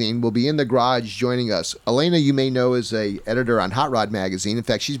Magazine, will be in the garage joining us. Elena, you may know, is a editor on Hot Rod Magazine. In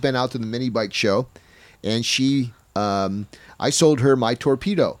fact, she's been out to the Mini Bike Show, and I sold her my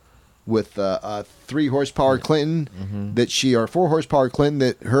Torpedo with a 3 horsepower Clinton or 4 horsepower Clinton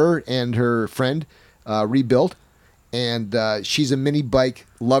that her and her friend rebuilt. And she's a mini bike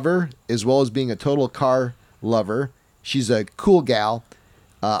lover as well as being a total car lover. She's a cool gal,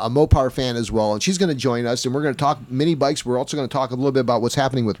 a Mopar fan as well. And she's going to join us, and we're going to talk mini bikes. We're also going to talk a little bit about what's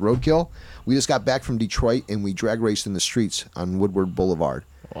happening with Roadkill. We just got back from Detroit, and we drag raced in the streets on Woodward Boulevard.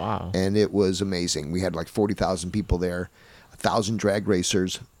 Wow. And it was amazing. We had like 40,000 people there, 1,000 drag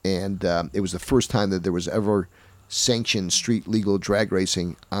racers. And it was the first time that there was ever sanctioned street legal drag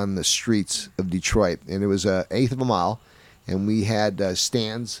racing on the streets of Detroit, and it was an eighth of a mile, and we had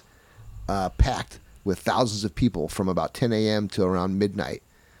stands packed with thousands of people from about 10 a.m. to around midnight.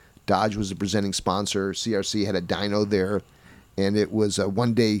 Dodge was the presenting sponsor. CRC had a dyno there, and it was a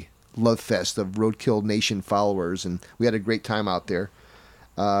one-day love fest of Roadkill Nation followers, and we had a great time out there.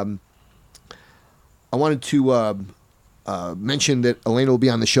 I wanted to mention that Elena will be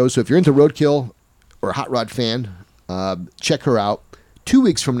on the show, so if you're into Roadkill or a Hot Rod fan, check her out 2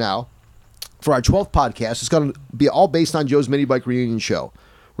 weeks from now for our 12th podcast. It's going to be all based on Joe's Mini Bike Reunion show.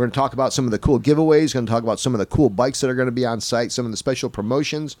 We're going to talk about some of the cool giveaways, going to talk about some of the cool bikes that are going to be on site, some of the special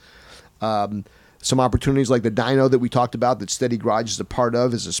promotions, some opportunities like the dyno that we talked about that Steady Garage is a part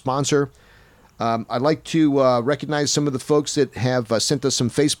of as a sponsor. I'd like to recognize some of the folks that have sent us some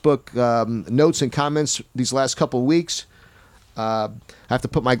Facebook notes and comments these last couple of weeks. I have to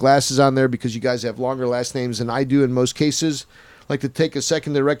put my glasses on there because you guys have longer last names than I do in most cases. I'd like to take a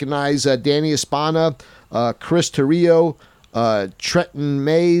second to recognize Danny Espana, Chris Torrio, Trenton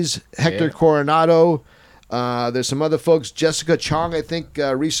Mays, Hector Coronado. There's some other folks. Jessica Chong, I think,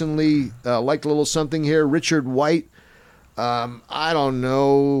 recently liked a little something here. Richard White. I don't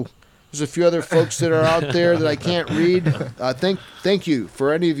know. There's a few other folks that are out there that I can't read. Thank you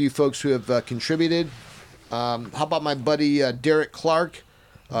for any of you folks who have contributed. How about my buddy Derek Clark,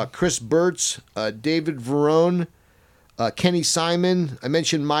 Chris Burtz, David Verone, Kenny Simon. I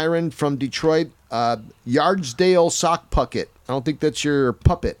mentioned Myron from Detroit. Yardsdale Sock Pucket. I don't think that's your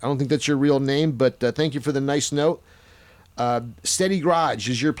puppet. I don't think that's your real name, but thank you for the nice note. Steady Garage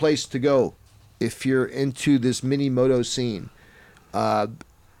is your place to go if you're into this mini moto scene.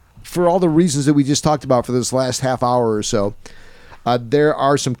 For all the reasons that we just talked about for this last half hour or so, there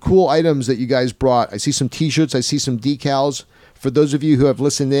are some cool items that you guys brought. I see some T-shirts. I see some decals. For those of you who have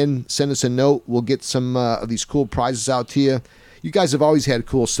listened in, send us a note. We'll get some of these cool prizes out to you. You guys have always had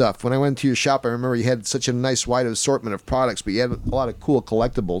cool stuff. When I went to your shop, I remember you had such a nice wide assortment of products, but you had a lot of cool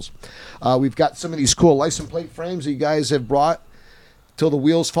collectibles. We've got some of these cool license plate frames that you guys have brought till the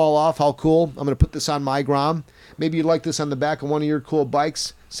wheels fall off. How cool. I'm going to put this on my Grom. Maybe you'd like this on the back of one of your cool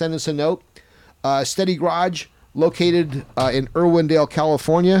bikes. Send us a note. Steady Garage, located in Irwindale,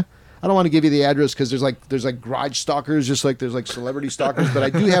 California. I don't want to give you the address because there's like garage stalkers, just like there's like celebrity stalkers. But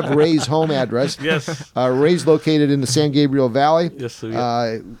I do have Ray's home address. Yes. Ray's located in the San Gabriel Valley. Yes,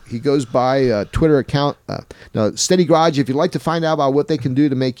 sir. He goes by a Twitter account. No, Steady Garage. If you'd like to find out about what they can do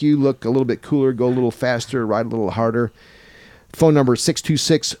to make you look a little bit cooler, go a little faster, ride a little harder. Phone number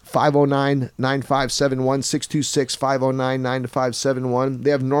 626-509-9571, 626-509-9571.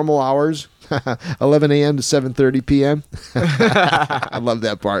 They have normal hours, 11 a.m. to 7:30 p.m. I love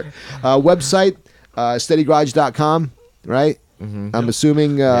that part. Website, steadygarage.com, right? Mm-hmm. I'm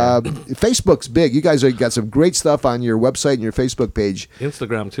assuming Facebook's big. You guys got some great stuff on your website and your Facebook page.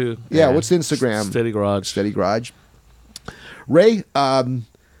 Instagram, too. Yeah, what's the Instagram? Steady Garage. Steady Garage. Ray,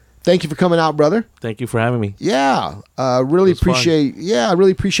 thank you for coming out, brother. Thank you for having me. Yeah, really appreciate. Fun. Yeah, I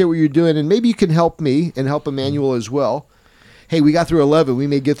really appreciate what you're doing, and maybe you can help me and help Emmanuel as well. Hey, we got through 11. We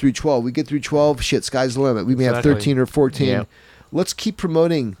may get through 12. We get through 12. Shit, sky's the limit. We may have 13 or 14. Yeah. Let's keep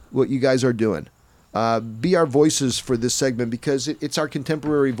promoting what you guys are doing. Be our voices for this segment because it's our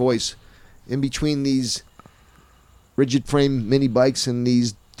contemporary voice in between these rigid frame mini bikes and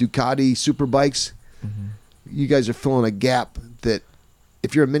these Ducati super bikes. Mm-hmm. You guys are filling a gap that.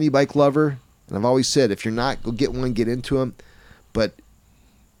 If you're a mini bike lover, and I've always said, if you're not, go get one, get into them. But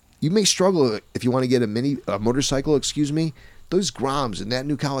you may struggle if you want to get a motorcycle, those Groms and that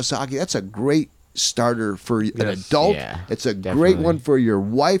new Kawasaki, that's a great starter for an adult. Yeah, it's a great one for your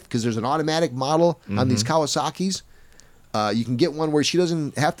wife because there's an automatic model on these Kawasaki's. You can get one where she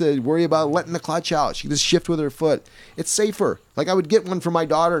doesn't have to worry about letting the clutch out. She can just shift with her foot. It's safer. Like I would get one for my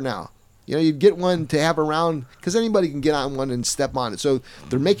daughter now. You know, you'd get one to have around because anybody can get on one and step on it. So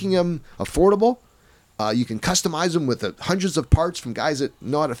they're making them affordable. You can customize them with hundreds of parts from guys that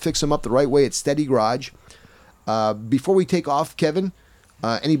know how to fix them up the right way at Steady Garage. Before we take off, Kevin,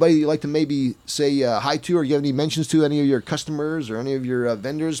 anybody you'd like to maybe say hi to or you have any mentions to, any of your customers or any of your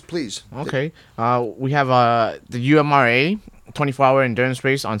vendors, please. Okay. We have the UMRA 24-hour endurance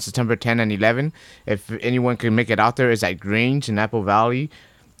race on September 10 and 11. If anyone can make it out there, it's at Grange in Apple Valley.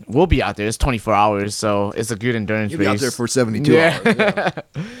 We'll be out there. It's 24 hours, so it's a good endurance race. You'll be out there for 72 hours. Yeah.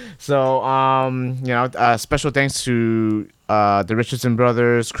 So, special thanks to the Richardson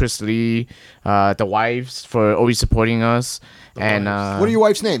brothers, Chris Lee, the wives for always supporting us. What are your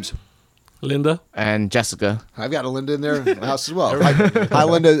wives' names? Linda and Jessica. I've got a Linda in there in my house as well. Hi,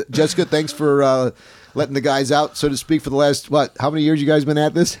 Linda. Jessica, thanks for letting the guys out, so to speak, for the last, how many years you guys been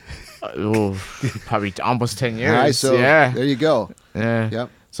at this? Probably almost 10 years. All right, so there you go. Yeah. Yep.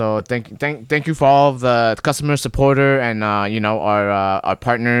 So thank you for all of the customer supporter and our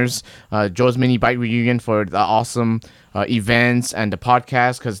partners, Joe's Mini Bike Reunion for the awesome events and the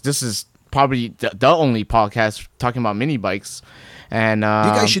podcast because this is probably the only podcast talking about mini bikes. And you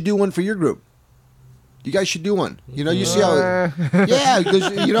guys should do one for your group. You guys should do one. You know, you see how. Yeah, because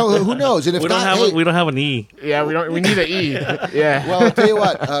who knows? And if we don't have an E. Yeah, we need an E. Yeah. Well, I'll tell you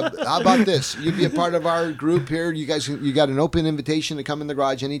what. How about this? You'd be a part of our group here. You guys, you got an open invitation to come in the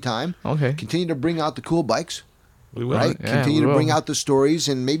garage anytime. Okay. Continue to bring out the cool bikes. We will. Right. Yeah, Continue to bring out the stories,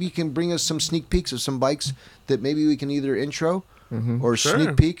 and maybe you can bring us some sneak peeks of some bikes that maybe we can either intro or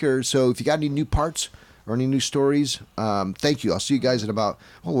sneak peek, or so. If you got any new parts or any new stories, thank you. I'll see you guys in about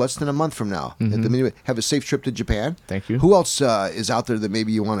less than a month from now. At the minute, have a safe trip to Japan. Thank you. Who else is out there that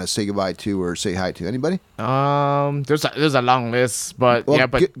maybe you want to say goodbye to or say hi to? Anybody? There's a long list, but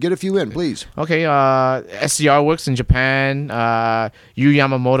get a few in, please. Okay. SCR Works in Japan. Yu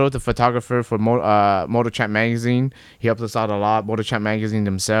Yamamoto, the photographer for Motorchat Magazine. He helped us out a lot. Motorchat Magazine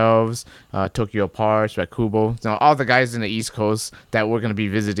themselves. Tokyo Parts, Rakubo. All the guys in the East Coast that we're gonna be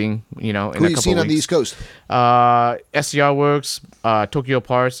visiting. In a couple Who you seen on the East Coast? SCR Works, Tokyo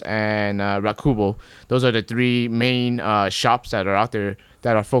Parts, and Rakubo. Those are the three main shops that are out there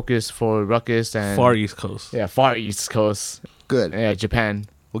that are focused for Ruckus and Far East Coast. Yeah, Far East Coast. Good. Yeah, Japan.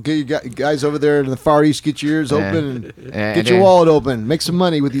 Well, get you guys over there in the Far East, get your ears open and And get your then- wallet open. Make some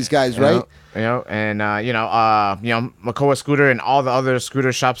money with these guys, right? And Makoa Scooter and all the other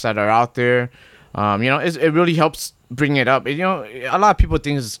scooter shops that are out there. It really helps bring it up. A lot of people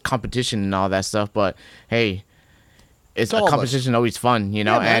think it's competition and all that stuff, but hey, it's all a of us. competition always fun, Yeah,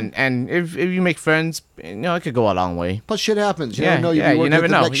 man. and if you make friends, it could go a long way. Plus, shit happens. You Yeah, never know. You'll yeah, be you working never at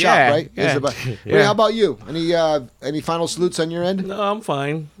the know. next shop, Yeah, right? yeah. Ray, Yeah. how about you? Any final salutes on your end? No, I'm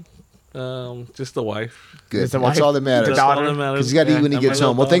fine. Just the wife. Good. It's the That's wife, all that matters. the That's all daughter. that matters. Because he's got to eat when he And my gets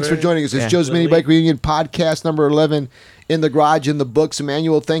home. Well, little thanks for daughter. joining us. It's Yeah. Joe's Mini Bike Reunion podcast number 11 in the garage, in the books.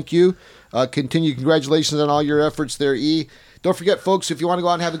 Emmanuel, thank you. Continue. Congratulations on all your efforts there, E. Don't forget, folks, if you want to go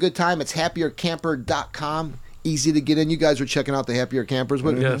out and have a good time, it's happiercamper.com. Easy to get in. You guys were checking out the Happier Campers.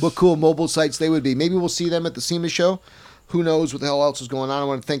 Yes. What cool mobile sites they would be. Maybe we'll see them at the SEMA show. Who knows what the hell else is going on. I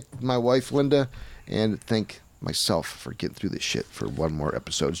want to thank my wife, Linda, and thank myself for getting through this shit for one more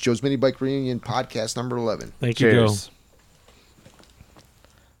episode. It's Joe's Mini Bike Reunion podcast number 11. Thank you, Joe. Cheers.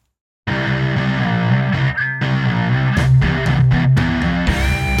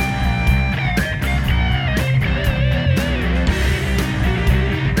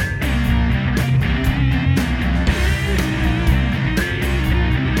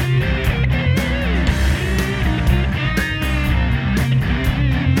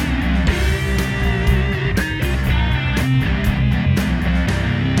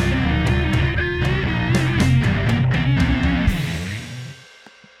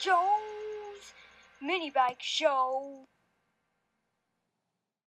 Joe's Mini Bike Show.